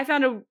found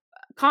a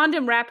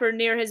condom wrapper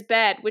near his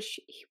bed, which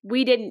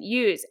we didn't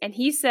use. And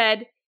he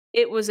said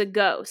it was a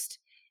ghost.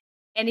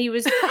 And he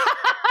was... I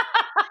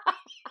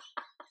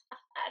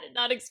did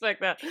not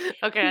expect that.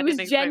 Okay. He was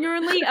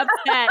genuinely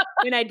upset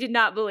when I did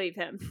not believe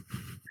him.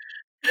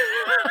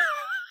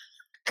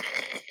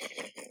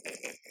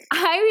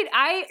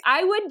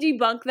 I would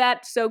debunk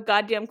that so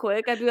goddamn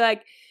quick. I'd be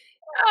like,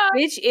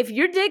 bitch, if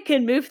your dick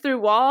can move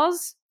through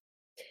walls,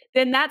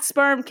 then that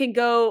sperm can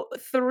go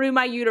through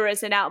my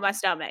uterus and out my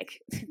stomach.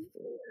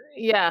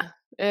 Yeah,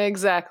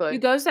 exactly. Do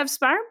ghosts have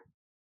sperm?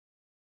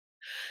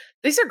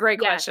 These are great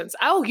questions.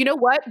 Oh, you know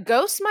what?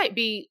 Ghosts might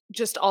be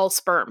just all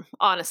sperm,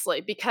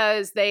 honestly,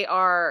 because they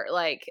are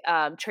like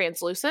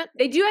translucent.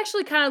 They do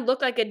actually kind of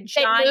look like a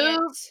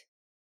giant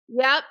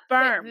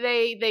sperm.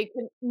 They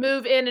can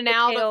move in and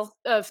out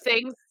of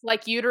things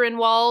like uterine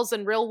walls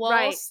and real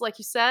walls, like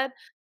you said.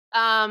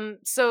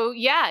 So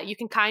yeah, you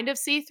can kind of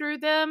see through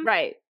them.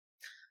 Right.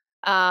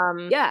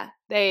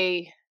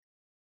 They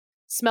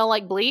smell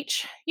like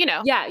bleach, you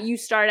know. Yeah, you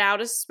start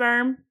out as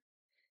sperm,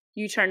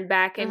 you turn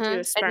back into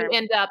a sperm. And you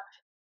end up,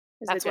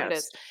 that's what it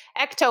is.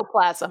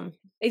 Ectoplasm.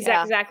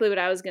 Exactly what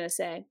I was going to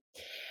say.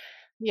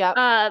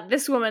 Yeah.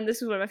 This is one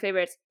of my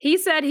favorites. He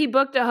said he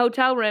booked a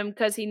hotel room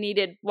because he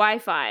needed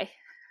Wi-Fi.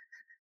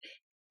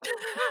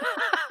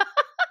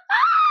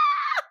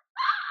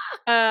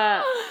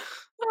 I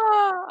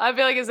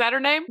feel like, is that her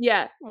name?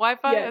 Yeah.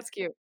 Wi-Fi? Yeah. That's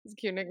cute. It's a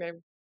cute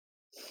nickname.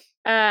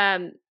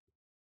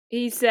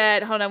 He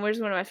said, hold on,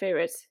 where's one of my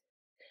favorites?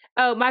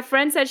 Oh, my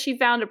friend said she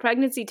found a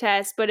pregnancy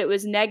test, but it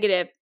was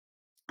negative.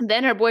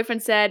 Then her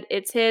boyfriend said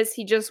it's his.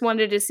 He just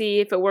wanted to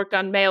see if it worked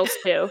on males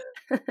too.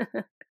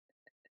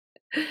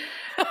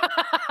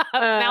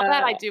 Now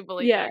that I do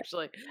believe,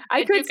 actually.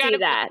 I could see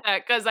that.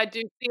 Because I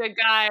do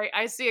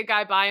see a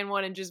guy buying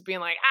one and just being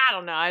like, I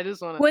don't know, I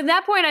just want to. Well, at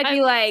that point,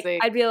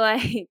 I'd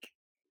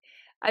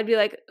be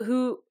like,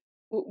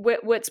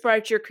 what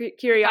sparked your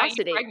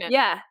curiosity?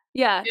 Yeah.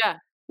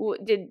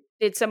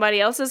 Did somebody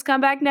else's come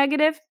back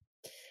negative?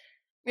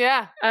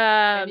 Yeah.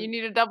 And you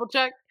need to double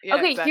check. Yeah,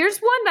 okay, exactly. Here's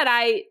one that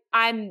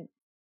I'm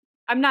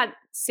not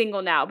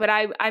single now, but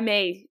I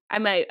may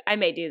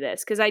do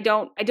this because I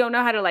don't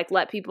know how to like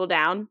let people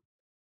down.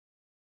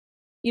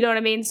 You know what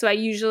I mean? So I'm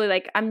usually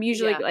like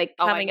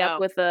coming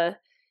up with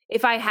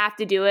if I have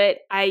to do it,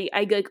 I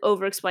like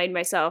over explain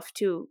myself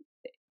to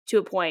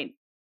a point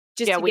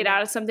just to get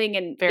out of something.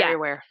 And very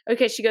aware.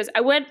 Okay, she goes,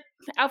 I went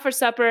out for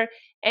supper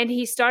and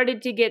he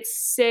started to get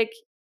sick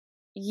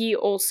ye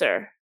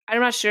ulcer. I'm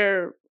not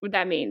sure what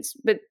that means,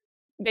 but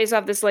based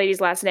off this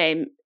lady's last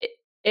name,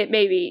 it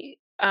may be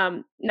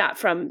not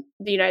from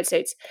the United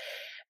States.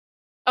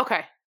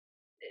 Okay.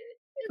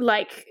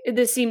 Like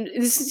this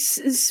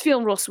is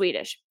feeling real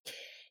Swedish.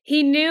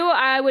 He knew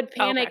I would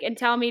panic and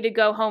tell me to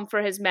go home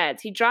for his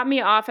meds. He dropped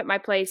me off at my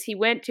place. He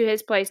went to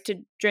his place to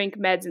drink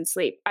meds and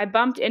sleep. I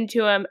bumped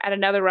into him at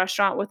another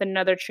restaurant with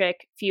another chick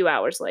a few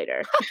hours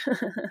later.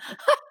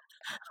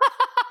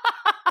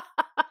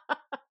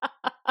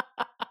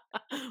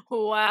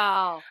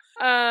 Wow.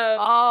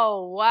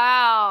 Oh,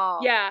 wow.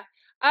 Yeah.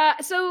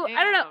 So damn.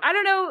 I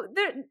don't know.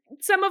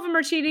 Some of them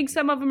are cheating,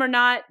 some of them are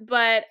not,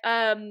 but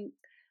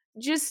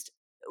just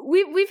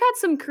we've had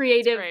some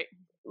creative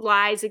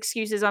lies,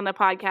 excuses on the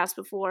podcast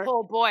before.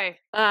 Oh boy.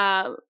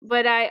 But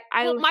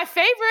my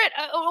favorite,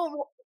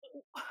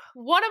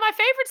 one of my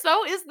favorites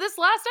though, is this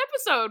last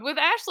episode with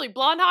Ashley,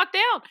 Blonde Hawk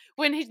Down,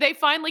 when they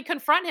finally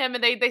confront him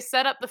and they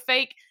set up the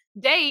fake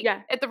date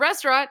at the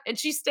restaurant, and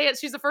she's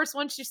the first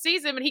one, she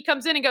sees him, and he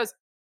comes in and goes,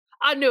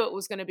 I knew it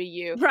was going to be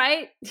you.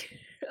 Right?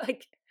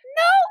 Like,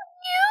 no,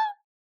 you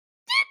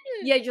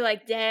didn't. Yeah, you're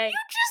like, dang. You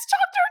just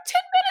talked to her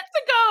 10 minutes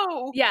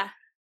ago. Yeah.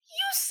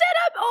 You set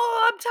up,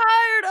 I'm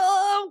tired.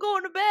 I'm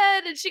going to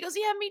bed. And she goes,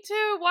 yeah, me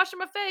too. Washing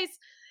my face.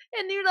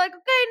 And you're like, okay,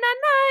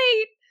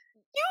 night.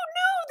 You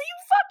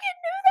fucking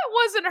knew that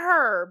wasn't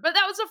her. But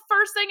that was the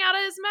first thing out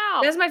of his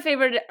mouth. That's my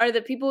favorite, are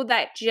the people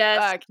that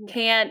just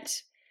can't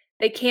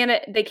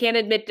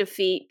admit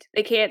defeat.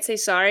 They can't say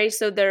sorry.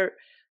 So their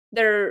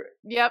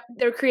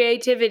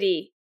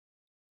creativity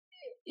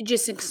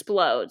just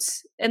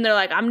explodes. And they're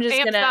like, I'm just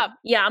Amps gonna up.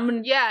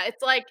 Yeah,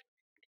 it's like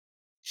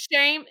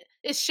shame.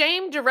 Is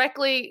shame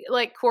directly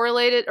like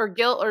correlated, or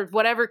guilt or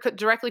whatever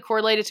directly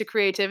correlated to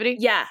creativity?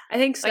 Yeah, I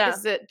think so. Like,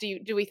 is it,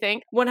 do we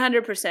think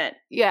 100%?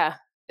 Yeah.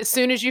 As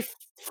soon as you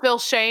feel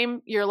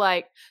shame, you're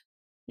like,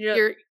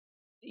 you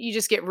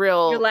just get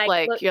real, you're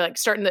like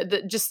starting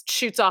the just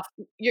shoots off.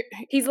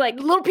 He's like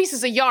little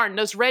pieces of yarn,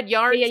 those red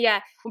yarns.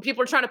 Yeah. When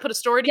people are trying to put a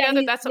story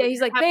together, that's what he's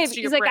like, babe.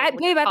 He's like,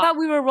 babe, I thought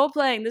we were role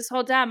playing this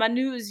whole time. I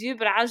knew it was you,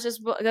 but I was just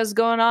what's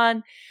going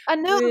on. I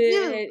know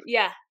you.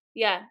 Yeah.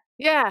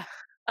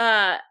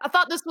 I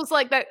thought this was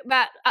like that.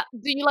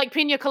 Do you like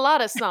Pina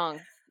Colada song?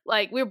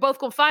 Like we were both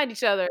gonna find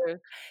each other.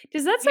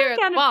 Does that song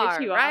kind of piss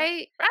you off?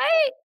 Right.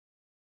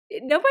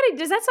 Nobody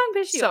does that song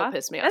piss you off? So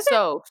piss me off.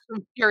 So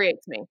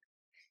infuriates me.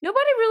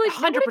 Nobody really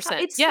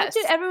 100%. It's yes.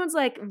 Everyone's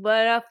like,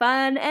 what a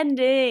fun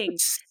ending.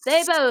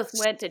 They both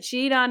went to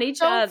cheat on each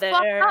other.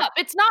 Fuck up.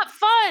 It's not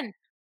fun.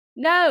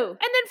 No. And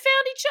then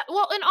found each other.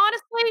 Well, and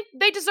honestly,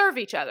 they deserve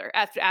each other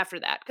after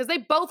that, because they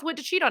both went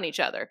to cheat on each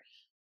other.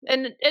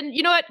 And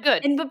you know what?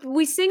 Good. But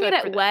we sing it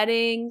at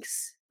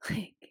weddings.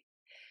 Like,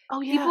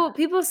 oh yeah.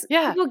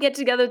 People get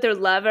together with their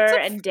lover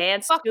and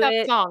dance to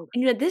it. Song.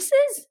 And you're like, this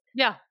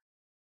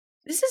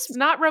is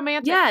not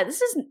romantic. Yeah,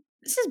 this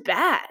is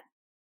bad.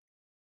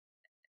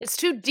 It's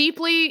two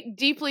deeply,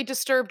 deeply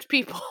disturbed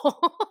people.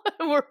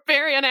 We're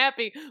very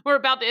unhappy. We're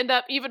about to end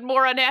up even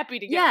more unhappy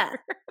together.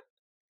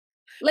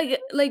 Yeah.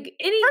 Like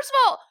any. First of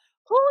all,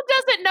 who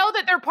doesn't know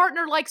that their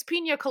partner likes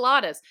pina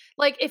coladas?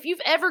 Like, if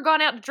you've ever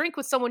gone out to drink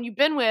with someone you've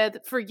been with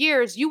for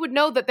years, you would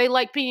know that they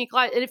like pina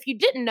coladas. And if you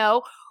didn't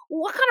know,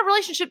 what kind of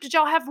relationship did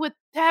y'all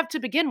have to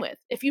begin with?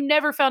 If you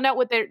never found out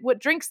what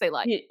drinks they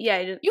like, yeah,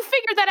 you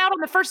figure that out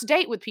on the first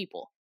date with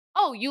people.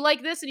 Oh, you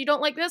like this and you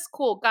don't like this?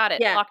 Cool, got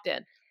it, locked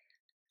in.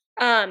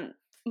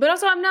 But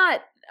also I'm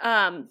not,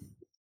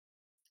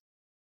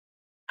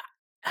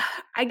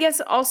 I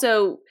guess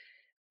also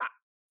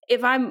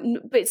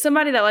but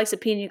somebody that likes a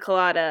pina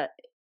colada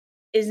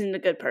isn't a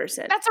good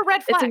person. That's a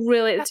red flag.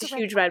 It's a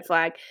huge red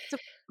flag. It's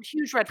a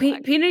huge red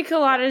flag. Pina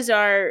coladas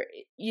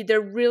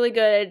they're really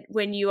good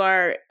when you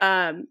are,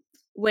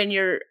 when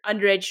you're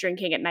underage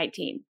drinking at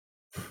 19.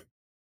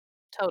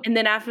 Totally. And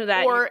then after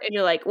that,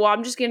 you're like, well,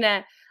 I'm going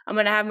to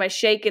have my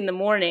shake in the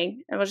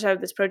morning. I'm going to have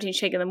this protein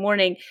shake in the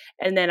morning.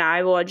 And then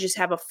I will just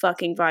have a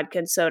fucking vodka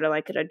and soda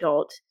like an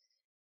adult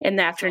in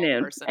the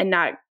afternoon and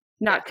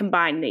not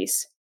combine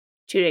these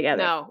two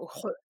together. No.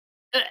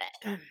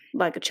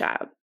 Like a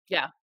child.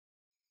 Yeah.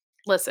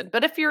 Listen,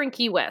 but if you're in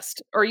Key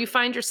West or you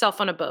find yourself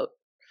on a boat,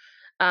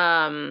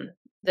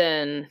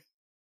 then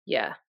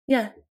yeah.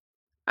 Yeah.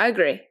 I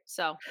agree.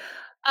 So,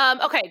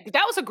 okay,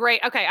 that was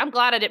I'm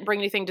glad I didn't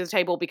bring anything to the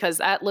table, because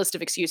that list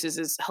of excuses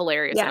is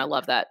hilarious and I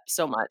love that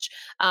so much.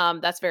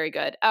 That's very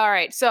good. All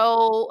right.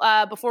 So,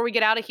 before we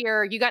get out of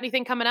here, you got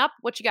anything coming up?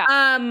 What you got?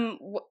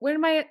 Where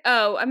am I?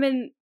 Oh, I'm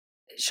in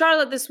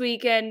Charlotte this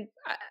weekend.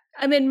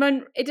 I'm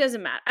in it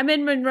doesn't matter. I'm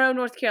in Monroe,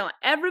 North Carolina.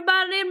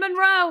 Everybody in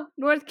Monroe,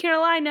 North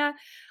Carolina.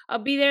 I'll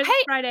be there this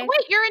Friday.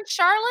 Wait, you're in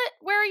Charlotte?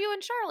 Where are you in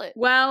Charlotte?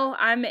 Well,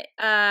 I'm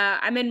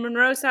in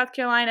Monroe,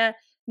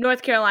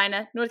 North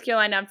Carolina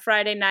on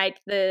Friday night,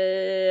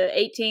 the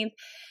 18th.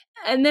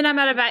 And then I'm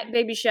at a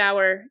baby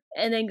shower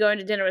and then going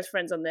to dinner with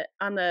friends on the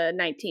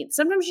 19th.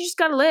 Sometimes you just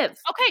gotta live.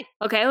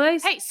 Okay,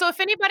 Lace? Hey, so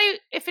if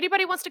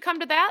anybody wants to come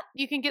to that,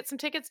 you can get some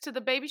tickets to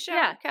the baby shower.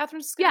 Yeah.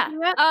 Catherine's gonna do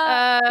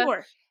that.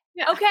 Sure.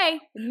 Yeah. Okay,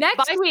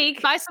 next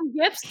week. Buy some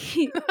gifts.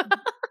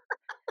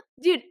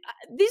 Dude,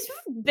 these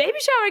baby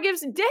shower gifts,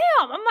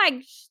 damn, I'm like,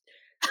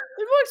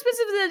 they're more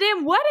expensive than a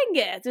damn wedding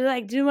gift. They're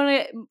like, do you want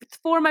to,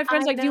 four of my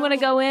friends do you want to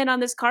go in on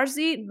this car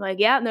seat? I'm like,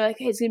 yeah. And they're like,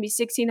 hey, it's going to be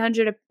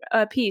 $1,600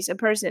 a piece, a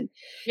person.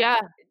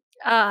 Yeah.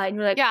 And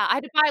you're like, yeah, I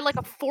had to buy like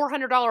a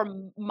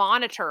 $400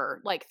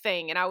 monitor like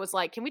thing. And I was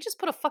like, can we just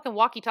put a fucking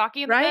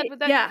walkie-talkie in the bed with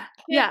that?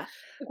 Yeah.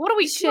 Like, what are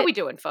we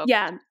doing, folks?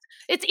 Yeah.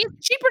 It's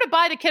cheaper to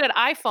buy the kid an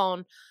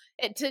iPhone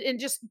and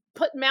just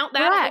mount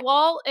that on the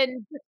wall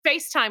and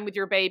FaceTime with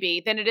your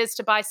baby than it is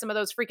to buy some of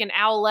those freaking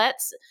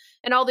owlets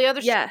and all the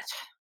other shit.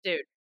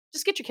 Dude,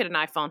 just get your kid an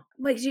iPhone.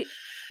 Like,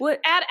 what?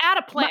 Add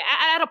a plan.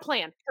 Add a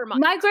plan per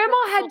month. My grandma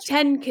had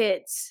 10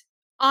 kids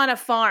on a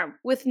farm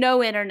with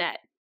no internet.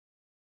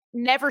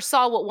 never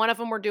saw what one of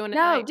them were doing.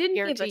 No, didn't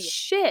give a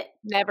shit.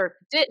 Never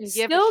didn't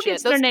give a Still shit.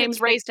 gets their Those names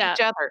kids raised mixed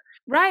each up. other.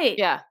 Right.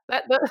 Yeah,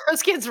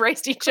 those kids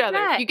raised each other.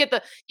 Correct. You get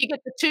the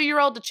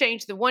 2-year-old to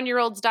change the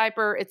 1-year-old's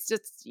diaper. It's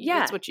just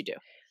it's what you do.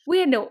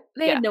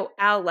 They had no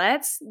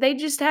outlets. They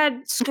just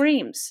had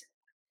screams.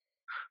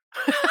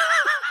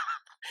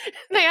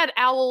 They had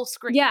owl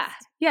screams.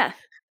 Yeah.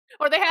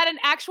 Or they had an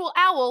actual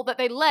owl that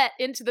they let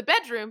into the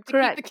bedroom to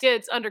keep the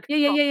kids under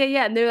control.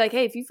 Yeah. And they're like,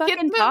 hey, if you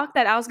fucking talk,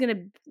 that owl's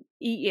gonna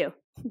eat you.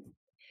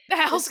 The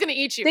owl's gonna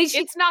eat you. It's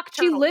She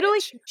nocturnal.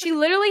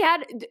 literally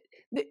had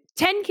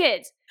 10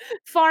 kids.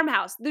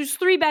 Farmhouse. There's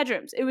 3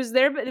 bedrooms. It was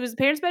the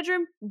parents'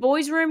 bedroom,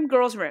 boys' room,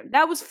 girls' room.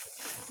 That was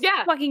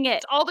fucking it.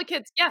 It's all the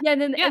kids. Yeah.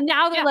 And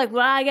now they're like,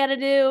 well, I gotta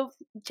do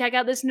check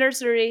out this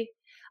nursery.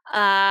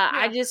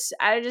 I just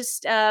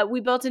we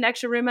built an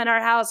extra room in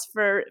our house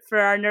for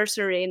our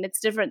nursery, and it's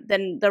different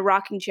than the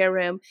rocking chair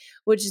room,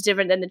 which is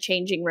different than the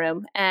changing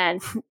room.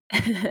 And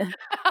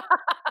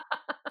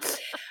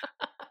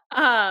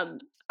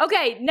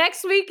okay,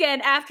 next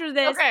weekend after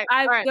this,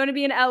 I'm going to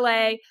be in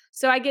LA,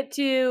 so I get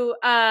to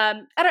have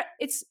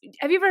you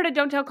ever heard of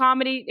Don't Tell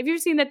Comedy? Have you ever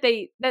seen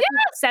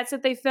sets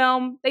that they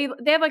film? They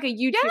have like a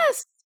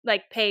YouTube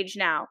like page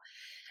now.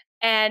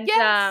 And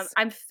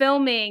I'm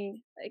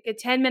filming like a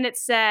 10-minute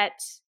set.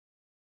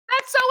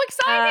 That's so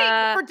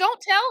exciting for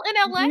Don't Tell in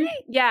LA.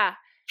 Yeah,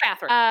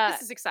 Catherine,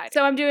 this is exciting.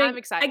 So I'm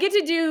excited. I get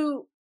to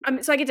do.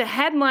 So I get to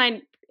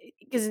headline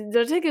because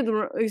the tickets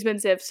are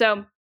expensive.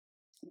 So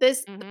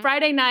this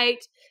Friday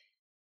night,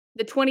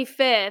 the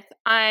 25th,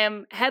 I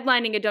am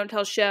headlining a Don't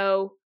Tell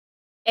show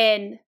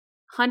in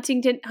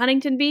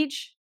Huntington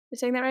Beach. Am I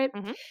saying that right?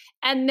 Mm-hmm.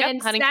 And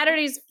then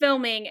Saturday's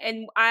filming,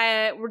 and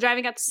we're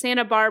driving out to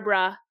Santa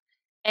Barbara.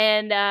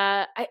 And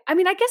I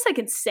mean, I guess I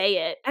can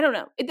say it. I don't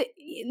know.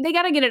 They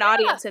got to get an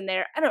audience in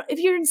there. I don't know if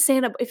you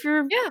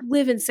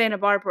live in Santa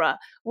Barbara,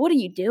 what are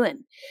you doing?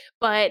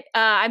 But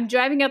I'm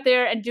driving out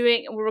there and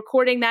we're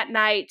recording that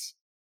night,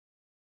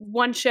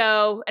 one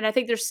show, and I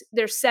think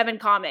there's 7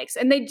 comics,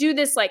 and they do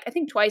this like I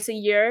think twice a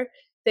year.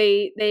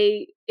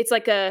 It's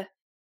like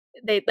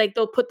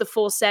they'll put the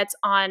full sets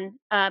on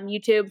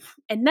YouTube,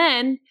 and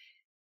then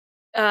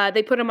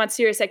they put them on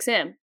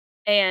SiriusXM.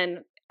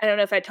 And I don't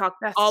know if I talk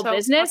all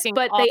business,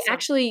 but awesome. They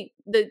actually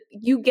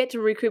you get to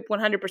recoup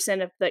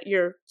 100% of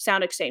your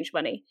sound exchange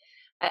money.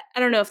 I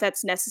don't know if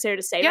that's necessary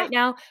to say right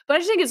now, but I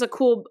just think it's a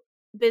cool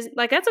business.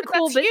 Like that's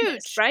cool business,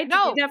 huge. Right?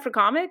 No. To do that for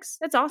comics,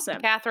 that's awesome.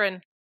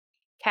 Catherine.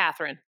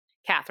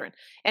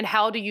 And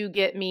how do you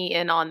get me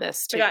in on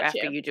this too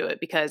after you do it?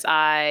 Because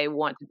I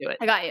want to do it.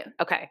 I got you.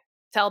 Okay.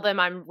 Tell them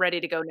I'm ready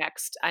to go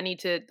next. I need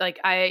to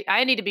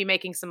I need to be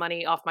making some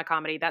money off my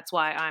comedy. That's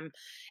why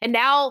and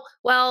now,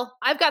 well,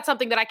 I've got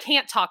something that I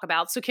can't talk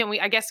about. So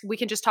I guess we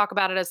can just talk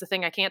about it as the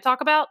thing I can't talk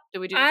about. Do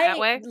we do it that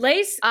way?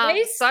 Lace.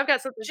 So I've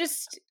got something.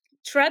 Just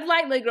tread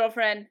lightly,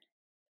 girlfriend.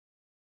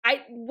 Okay.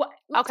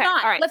 All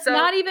right. Let's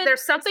not even.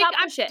 There's something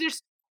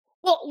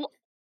well,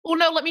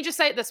 no, let me just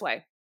say it this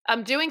way.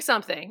 I'm doing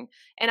something,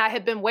 and I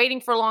had been waiting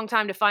for a long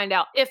time to find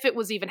out if it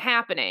was even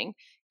happening.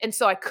 And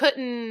so I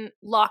couldn't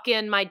lock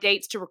in my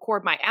dates to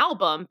record my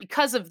album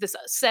because of this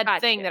said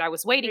thing that I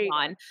was waiting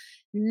on.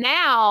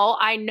 Now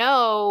I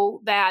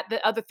know that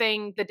the other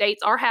thing, the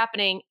dates are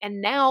happening.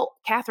 And now,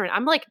 Catherine,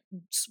 I'm like,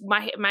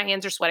 my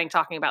hands are sweating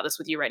talking about this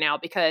with you right now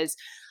because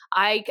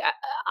I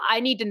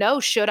need to know,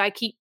 should I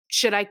keep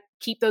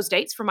those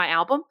dates for my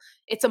album?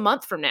 It's a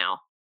month from now.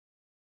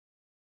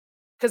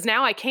 Because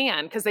now I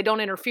can, because they don't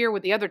interfere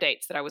with the other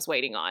dates that I was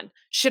waiting on.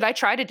 Should I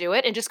try to do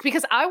it? And just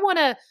because I want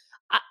to,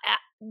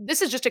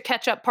 this is just a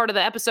catch up part of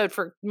the episode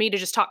for me to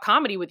just talk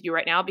comedy with you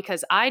right now,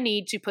 because I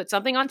need to put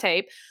something on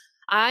tape.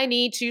 I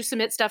need to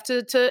submit stuff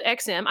to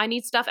XM. I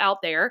need stuff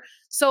out there.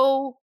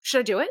 So should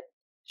I do it?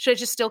 Should I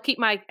just still keep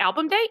my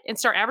album date and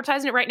start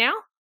advertising it right now?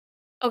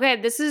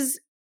 Okay,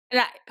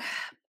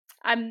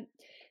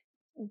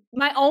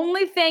 my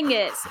only thing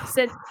is,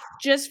 since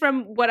just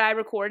from what I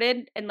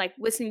recorded and like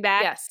listening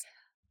back, yes.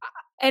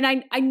 And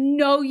I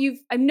know you've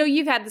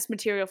had this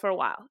material for a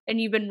while and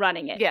you've been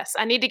running it. Yes,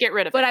 I need to get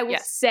rid of it. But I will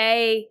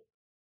say,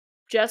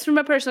 just from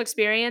a personal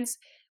experience,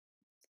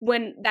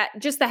 when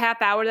just the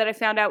half hour that I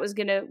found out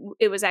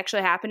it was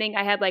actually happening,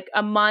 I had like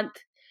a month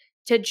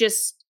to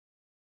just,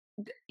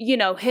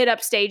 hit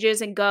up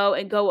stages and go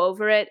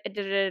over it,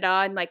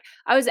 and like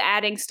I was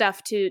adding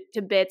stuff to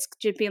bits,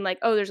 just being like,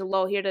 oh, there's a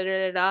lull here,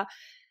 and I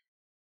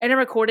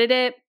recorded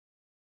it.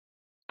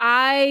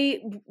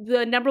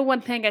 The number one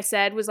thing I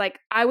said was like,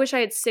 I wish I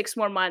had 6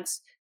 more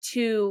months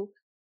to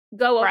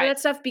go over that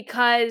stuff,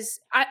 because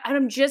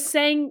I'm just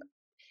saying,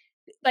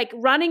 like,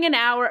 running an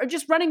hour or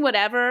just running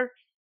whatever.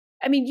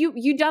 I mean,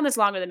 you've done this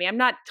longer than me. I'm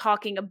not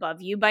talking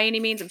above you by any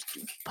means. I'm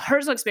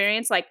personal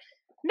experience. Like,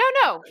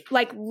 no,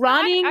 like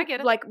running, I get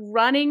it. Like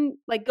running,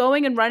 like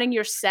going and running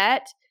your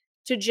set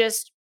to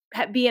just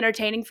be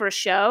entertaining for a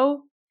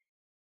show.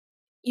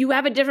 You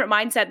have a different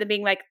mindset than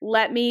being like,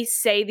 let me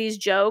say these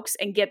jokes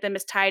and get them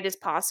as tight as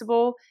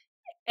possible.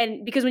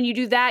 And because when you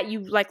do that,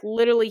 you like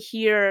literally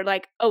hear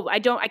like, oh, I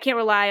can't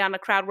rely on the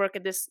crowd work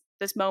at this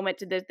moment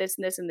to this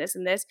and this and this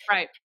and this.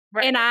 Right.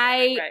 Right, and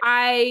right.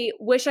 I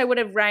wish I would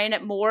have ran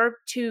it more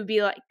to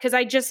be like, because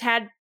I just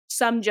had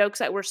some jokes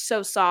that were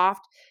so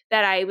soft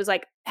that I was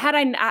like, had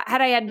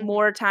I had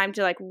more time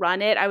to like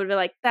run it, I would be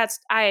like, that's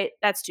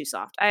too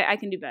soft. I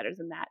can do better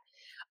than that.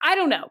 I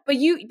don't know, but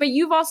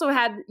you've also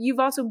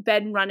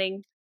been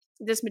running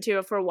this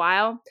material for a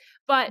while,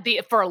 but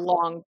For a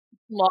long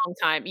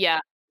time. Yeah.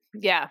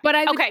 Yeah. But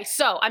okay,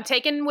 so I'm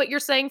taking what you're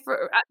saying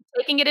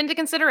taking it into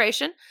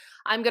consideration.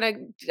 I'm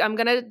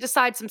gonna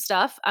decide some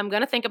stuff. I'm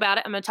gonna think about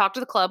it. I'm gonna talk to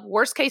the club.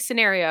 Worst case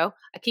scenario,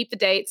 I keep the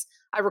dates.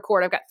 I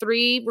record. I've got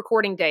 3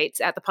 recording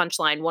dates at the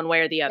Punchline, one way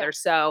or the other.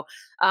 Yeah.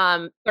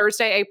 So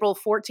Thursday, April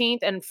 14th,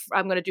 and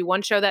I'm gonna do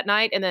 1 show that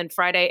night, and then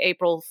Friday,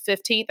 April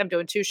 15th, I'm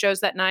doing 2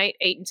 shows that night,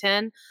 8 and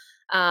 10.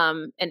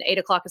 And 8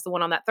 o'clock is the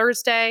one on that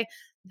Thursday.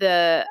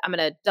 I'm going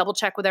to double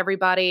check with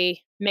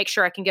everybody, make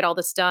sure I can get all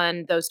this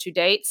done those 2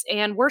 dates.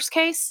 And worst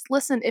case,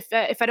 listen, if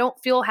I don't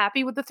feel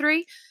happy with the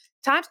 3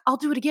 times, I'll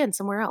do it again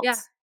somewhere else. Yeah.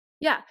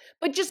 Yeah.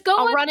 But just go.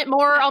 I'll run it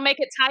more. I'll make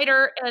it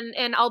tighter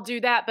and I'll do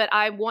that. But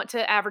I want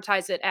to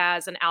advertise it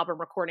as an album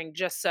recording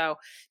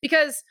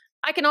because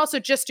I can also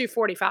just do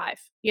 45,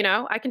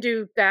 I can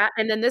do that.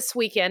 And then this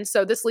weekend,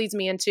 so this leads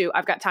me into,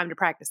 I've got time to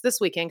practice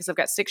this weekend because I've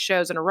got 6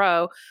 shows in a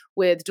row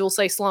with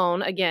Dulce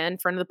Sloan, again,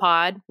 friend of the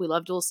pod. We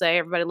love Dulce.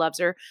 Everybody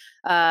loves her.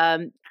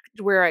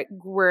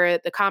 We're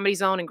at the Comedy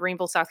Zone in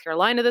Greenville, South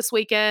Carolina this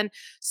weekend.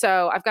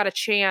 So I've got a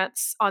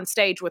chance on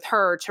stage with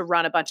her to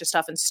run a bunch of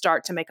stuff and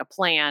start to make a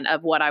plan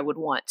of what I would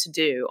want to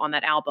do on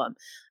that album.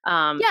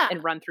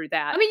 And run through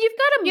that. I mean, you've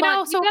got a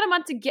month. You've got a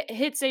month to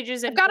hit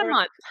stages and I've got a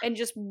month and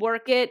just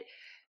work it.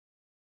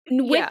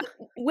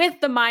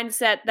 With the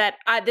mindset that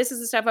this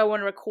is the stuff I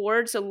want to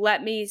record, so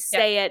let me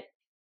say it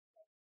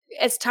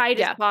as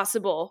tight as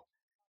possible.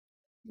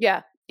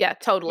 Yeah,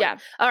 totally. Yeah.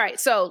 All right,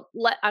 so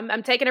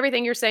I'm taking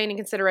everything you're saying in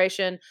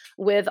consideration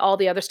with all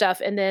the other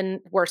stuff, and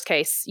then worst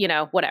case,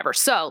 whatever.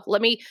 So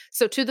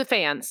to the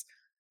fans,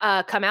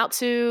 come out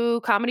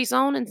to Comedy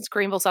Zone in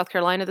Greenville, South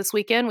Carolina this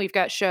weekend. We've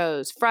got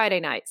shows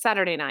Friday night,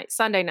 Saturday night,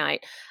 Sunday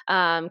night.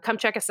 Come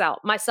check us out.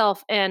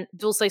 Myself and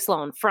Dulce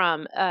Sloan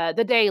from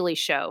The Daily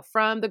Show,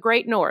 from The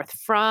Great North,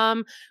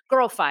 from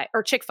Girl Fight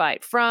or Chick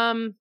Fight,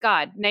 from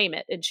God, name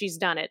it, and she's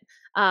done it.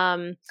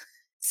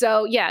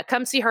 So yeah,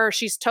 come see her.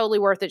 She's totally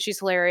worth it. She's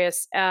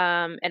hilarious.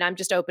 And I'm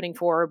just opening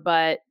for her,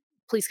 but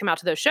please come out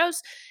to those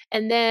shows.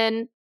 And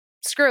then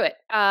screw it.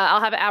 I'll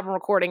have an album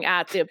recording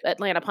at the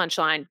Atlanta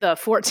Punchline the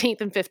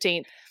 14th and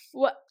 15th.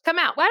 What? Come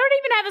out. Well, I don't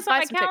even have this on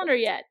my calendar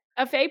yet.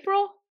 Of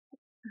April?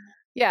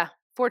 Yeah,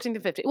 14th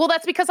and 15th. Well,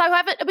 that's because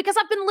I've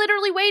been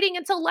literally waiting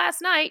until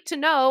last night to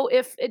know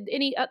if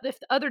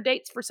other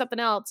dates for something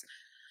else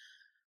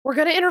were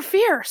going to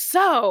interfere.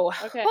 So,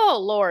 Oh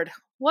Lord,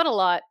 what a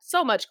lot.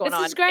 So much going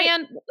on. This is great.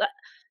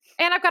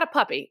 And I've got a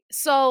puppy.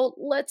 So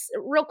let's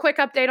real quick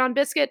update on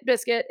Biscuit.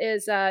 Biscuit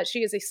is she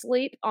is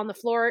asleep on the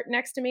floor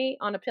next to me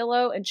on a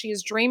pillow, and she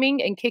is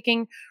dreaming and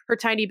kicking her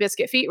tiny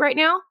biscuit feet right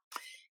now.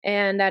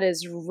 And that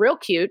is real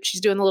cute. She's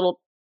doing the little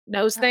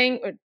nose thing,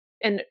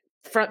 and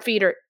front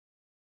feet are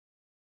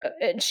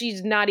and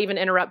she's not even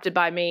interrupted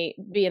by me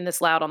being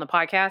this loud on the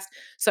podcast.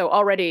 So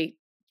already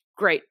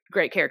great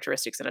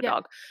characteristics in a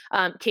dog.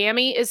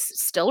 Cammy is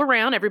still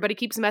around. Everybody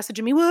keeps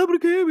messaging me, what happened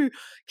to Cammy?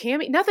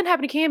 Cammy, nothing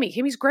happened to Cammy.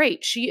 Cammy's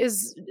great. She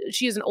is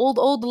an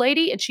old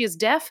lady, and she is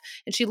deaf,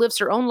 and she lives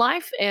her own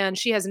life, and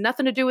she has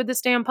nothing to do with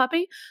this damn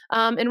puppy.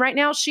 And right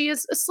now she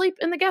is asleep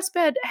in the guest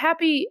bed,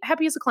 happy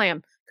as a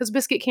clam, because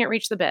Biscuit can't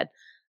reach the bed.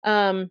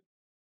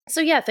 So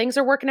yeah, things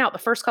are working out. The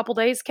first couple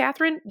days,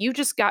 Catherine, you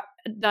just got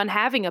done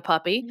having a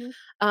puppy.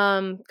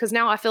 Because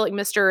now I feel like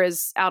Mr.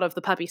 is out of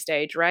the puppy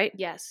stage, right?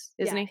 Yes.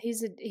 Isn't he?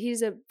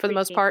 He's a for the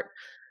most part.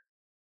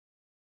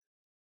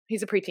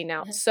 He's a preteen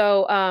now.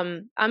 So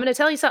I'm going to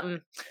tell you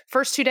something.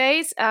 First 2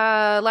 days,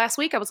 last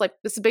week, I was like,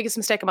 this is the biggest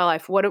mistake of my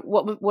life. What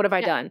have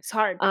I done? It's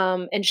hard.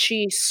 And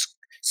she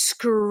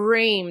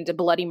screamed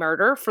bloody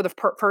murder for the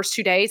first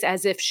 2 days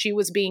as if she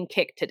was being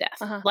kicked to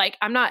death. Like,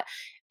 I'm not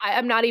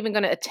even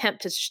going to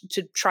attempt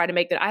to try to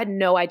make that. I had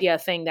no idea a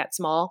thing that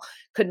small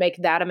could make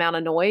that amount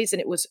of noise, and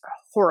it was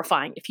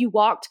horrifying. If you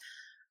walked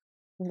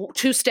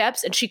 2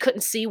 steps and she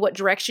couldn't see what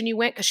direction you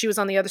went because she was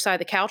on the other side of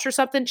the couch or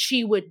something,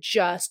 she would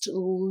just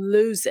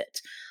lose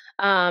it.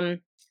 And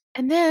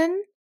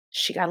then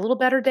she got a little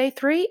better day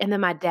 3, and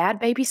then my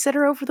dad babysat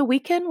her over the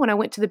weekend when I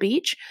went to the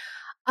beach.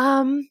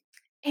 And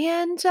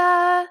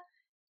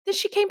then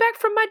she came back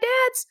from my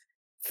dad's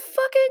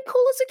fucking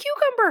cool as a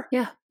cucumber.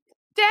 Yeah.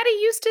 Daddy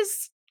used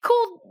his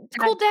cool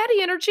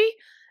daddy energy.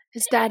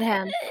 His dad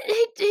hand.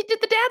 He did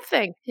the dad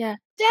thing. Yeah.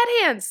 Dad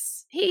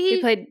hands. He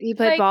played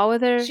ball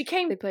with her. She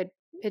came. They played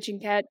pitching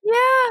cat.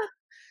 Yeah.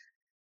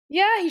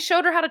 Yeah. He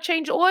showed her how to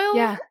change oil.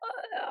 Yeah.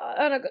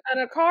 On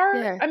a car.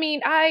 Yeah. I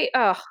mean,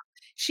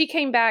 she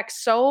came back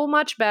so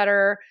much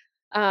better.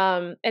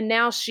 And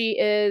now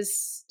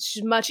she's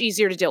much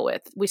easier to deal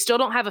with. We still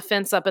don't have a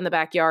fence up in the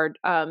backyard.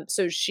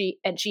 So she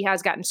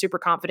has gotten super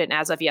confident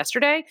as of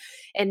yesterday.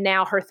 And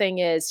now her thing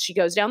is she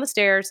goes down the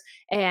stairs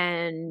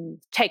and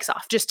takes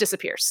off, just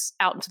disappears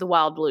out into the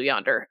wild blue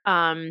yonder.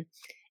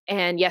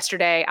 And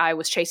yesterday I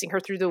was chasing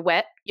her through the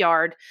wet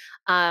yard,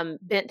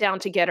 bent down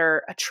to get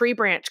her. A tree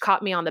branch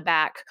caught me on the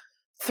back,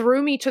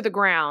 threw me to the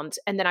ground,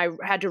 and then I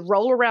had to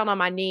roll around on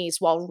my knees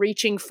while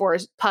reaching for a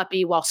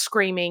puppy while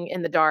screaming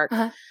in the dark.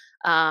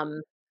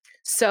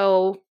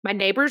 So my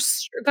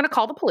neighbors are going to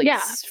call the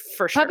police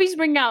for sure. Puppies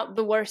bring out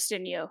the worst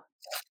in you.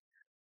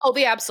 Oh,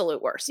 the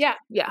absolute worst. Yeah.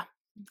 Yeah.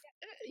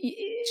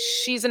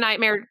 She's a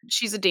nightmare.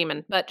 She's a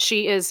demon, but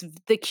she is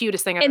the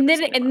cutest thing I've and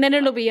ever then seen. And then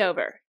it'll be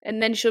over.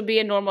 And then she'll be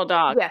a normal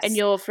dog. Yes. And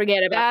you'll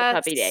forget about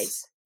the puppy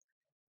days.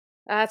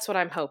 That's what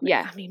I'm hoping.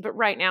 Yeah. I mean, but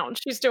right now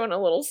she's doing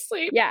a little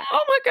sleep. Yeah.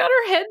 Oh my God,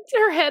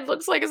 her head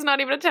looks like it's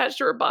not even attached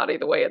to her body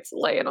the way it's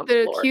laying on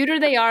the floor. The cuter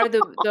they are,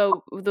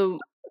 the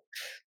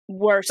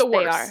worse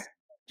they are.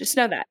 Just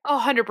know that.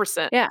 Oh,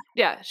 100%. Yeah.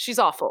 Yeah. She's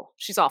awful.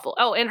 She's awful.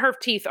 Oh, and her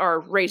teeth are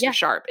razor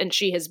sharp, and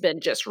she has been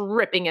just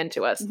ripping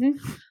into us.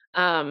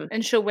 Mm-hmm.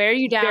 And she'll wear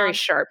you down. Very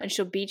sharp. And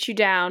she'll beat you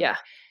down. Yeah.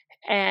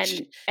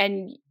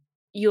 And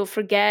you'll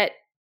forget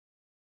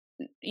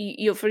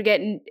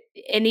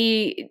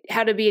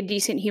how to be a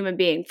decent human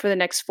being for the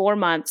next 4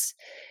 months.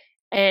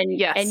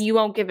 And you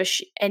won't give a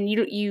shit. And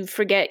you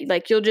forget,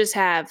 like, you'll just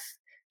have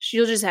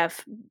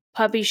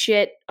puppy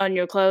shit on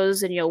your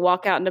clothes, and you'll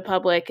walk out into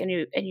public, and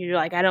you're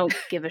like, I don't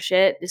give a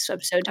shit. I'm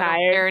so tired. I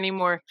don't care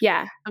anymore.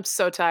 Yeah, I'm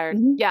so tired.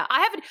 Mm-hmm. Yeah, I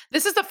haven't.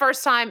 This is the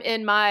first time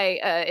in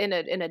my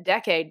in a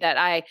decade that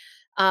I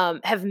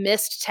have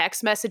missed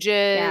text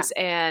messages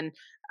and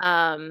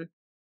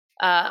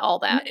all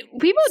that.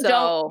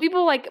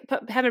 People like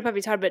having a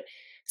puppy's hard, but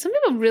some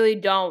people really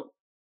don't.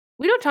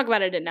 We don't talk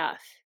about it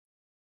enough.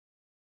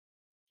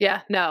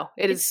 Yeah, no,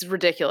 it's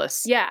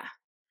ridiculous. Yeah.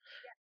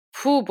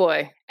 Oh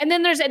boy. And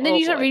then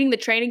you start reading the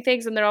training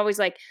things, and they're always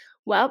like,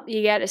 well,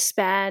 you got to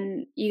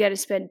spend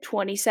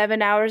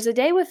 27 hours a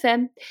day with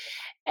them.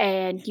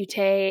 And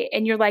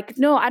you're like,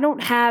 no, I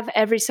don't have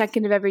every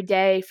second of every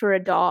day for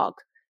a dog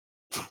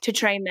to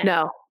train them.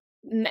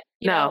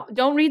 No.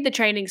 Don't read the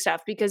training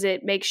stuff, because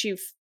it makes you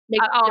feel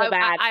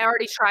bad. I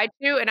already tried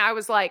to, and I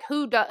was like,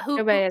 who do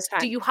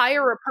you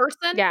hire a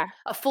person? Yeah.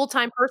 A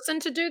full-time person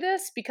to do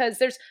this? Because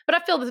but I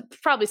feel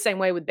probably the same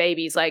way with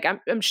babies. Like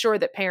I'm sure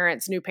that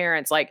new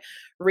parents like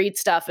read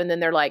stuff, and then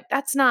they're like,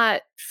 that's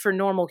not for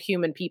normal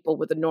human people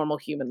with a normal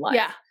human life.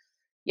 Yeah.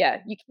 Yeah.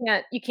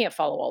 You can't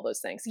follow all those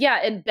things.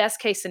 Yeah. In best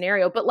case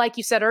scenario. But like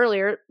you said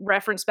earlier,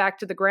 reference back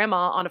to the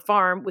grandma on a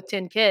farm with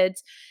 10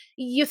 kids.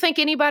 You think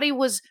anybody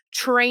was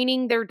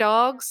training their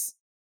dogs?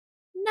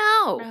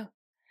 No.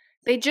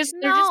 They're just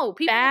people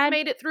bad.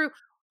 Made it through.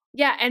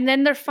 Yeah, and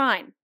then they're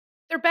fine.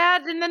 They're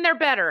bad, and then they're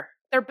better.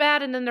 They're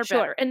bad, and then they're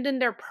better, and then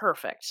they're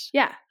perfect.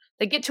 Yeah,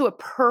 they get to a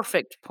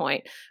perfect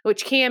point,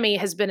 which Cammie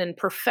has been in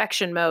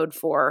perfection mode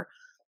for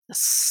a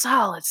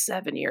solid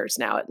 7 years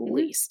now, at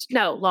least.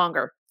 No,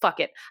 longer. Fuck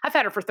it. I've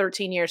had her for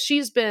 13 years.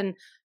 She's been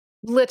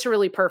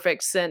literally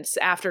perfect since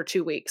after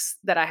 2 weeks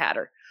that I had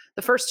her.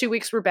 The first 2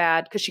 weeks were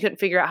bad because she couldn't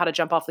figure out how to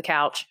jump off the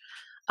couch.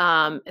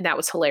 And that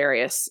was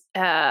hilarious.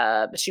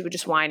 But she would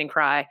just whine and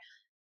cry.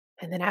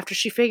 And then after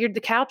she figured the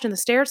couch and the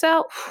stairs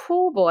out,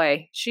 oh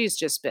boy, she's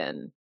just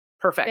been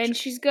perfect. And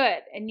she's good.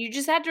 And you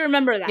just had to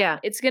remember that. Yeah.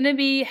 It's going to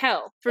be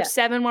hell for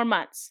 7 more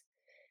months.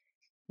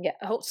 Yeah.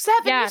 Oh,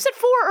 7? Yeah. You said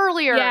 4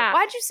 earlier. Yeah.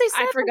 Why'd you say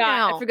 7 I forgot.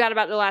 now? I forgot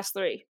about the last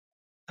 3.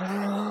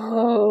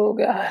 Oh,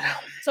 God.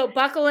 So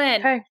buckle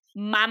in. Okay.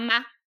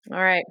 Mama.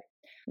 All right.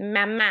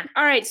 Mama.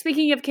 All right.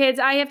 Speaking of kids,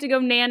 I have to go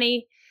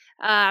nanny.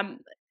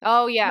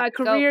 Oh, yeah. My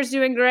career's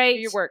doing great.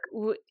 Do your work.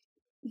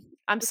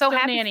 I'm so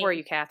happy for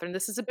you, Catherine.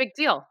 This is a big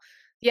deal.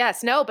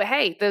 Yes, no, but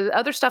hey, the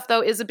other stuff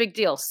though is a big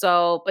deal.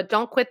 So, but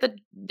don't quit the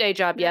day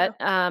job yet.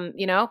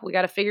 We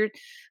got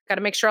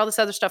to make sure all this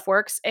other stuff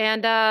works.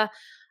 And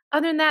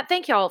other than that,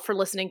 thank y'all for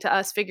listening to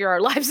us figure our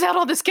lives out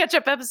on this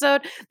catch-up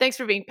episode. Thanks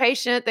for being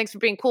patient. Thanks for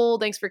being cool.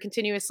 Thanks for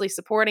continuously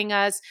supporting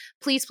us.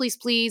 Please, please,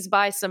 please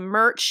buy some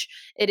merch.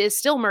 It is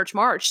still Merch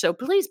March, so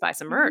please buy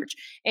some merch.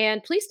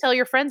 And please tell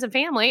your friends and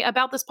family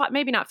about this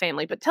maybe not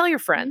family, but tell your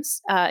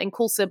friends and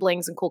cool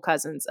siblings and cool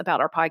cousins about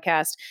our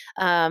podcast.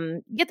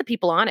 Get the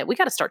people on it. We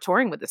got to start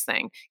touring with this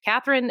thing.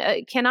 Catherine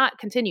cannot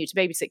continue to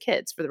babysit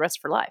kids for the rest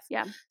of her life.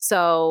 Yeah.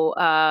 So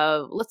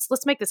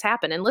let's make this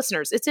happen. And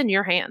listeners, it's in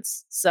your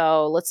hands.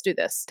 So let's do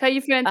this. Tell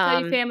your friends,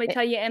 tell your family,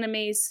 tell your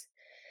enemies,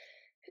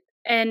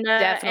 and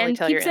definitely and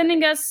keep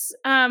sending us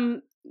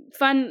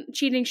fun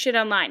cheating shit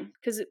online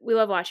because we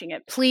love watching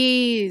it.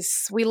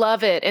 Please, we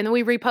love it, and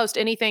we repost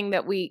anything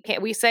that we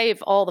can. We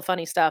save all the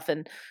funny stuff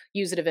and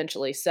use it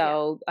eventually.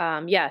 So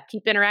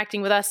keep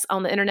interacting with us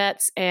on the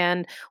internets,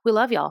 and we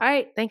love y'all. All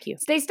right, thank you.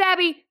 Stay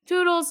stabby,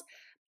 toodles.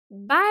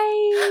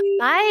 Bye.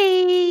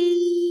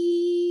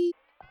 Bye.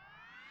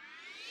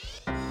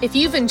 If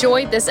you've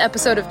enjoyed this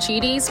episode of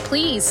Cheaties,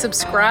 please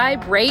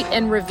subscribe, rate,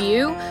 and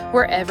review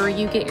wherever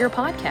you get your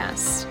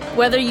podcasts.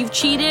 Whether you've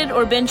cheated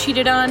or been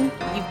cheated on,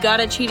 you've got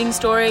a cheating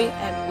story,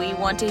 and we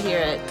want to hear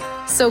it.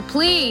 So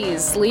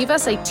please leave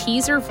us a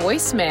teaser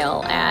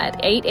voicemail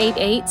at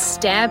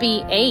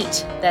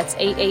 888-STABBY-8. That's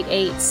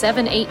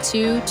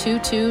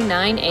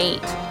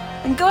 888-782-2298.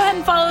 And go ahead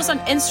and follow us on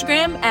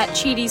Instagram at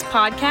Cheaties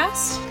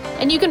Podcast.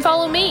 And you can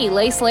follow me,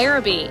 Lace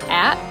Larrabee,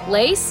 at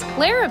Lace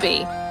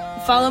Larrabee.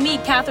 Follow me,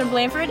 Catherine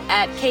Blanford,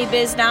 at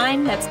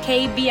KBiz9. That's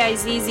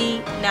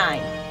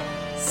KBIZZ9.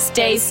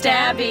 Stay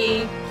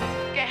stabby.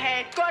 Go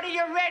ahead, go to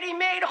your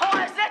ready-made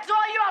horse. That's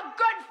all you're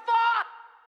good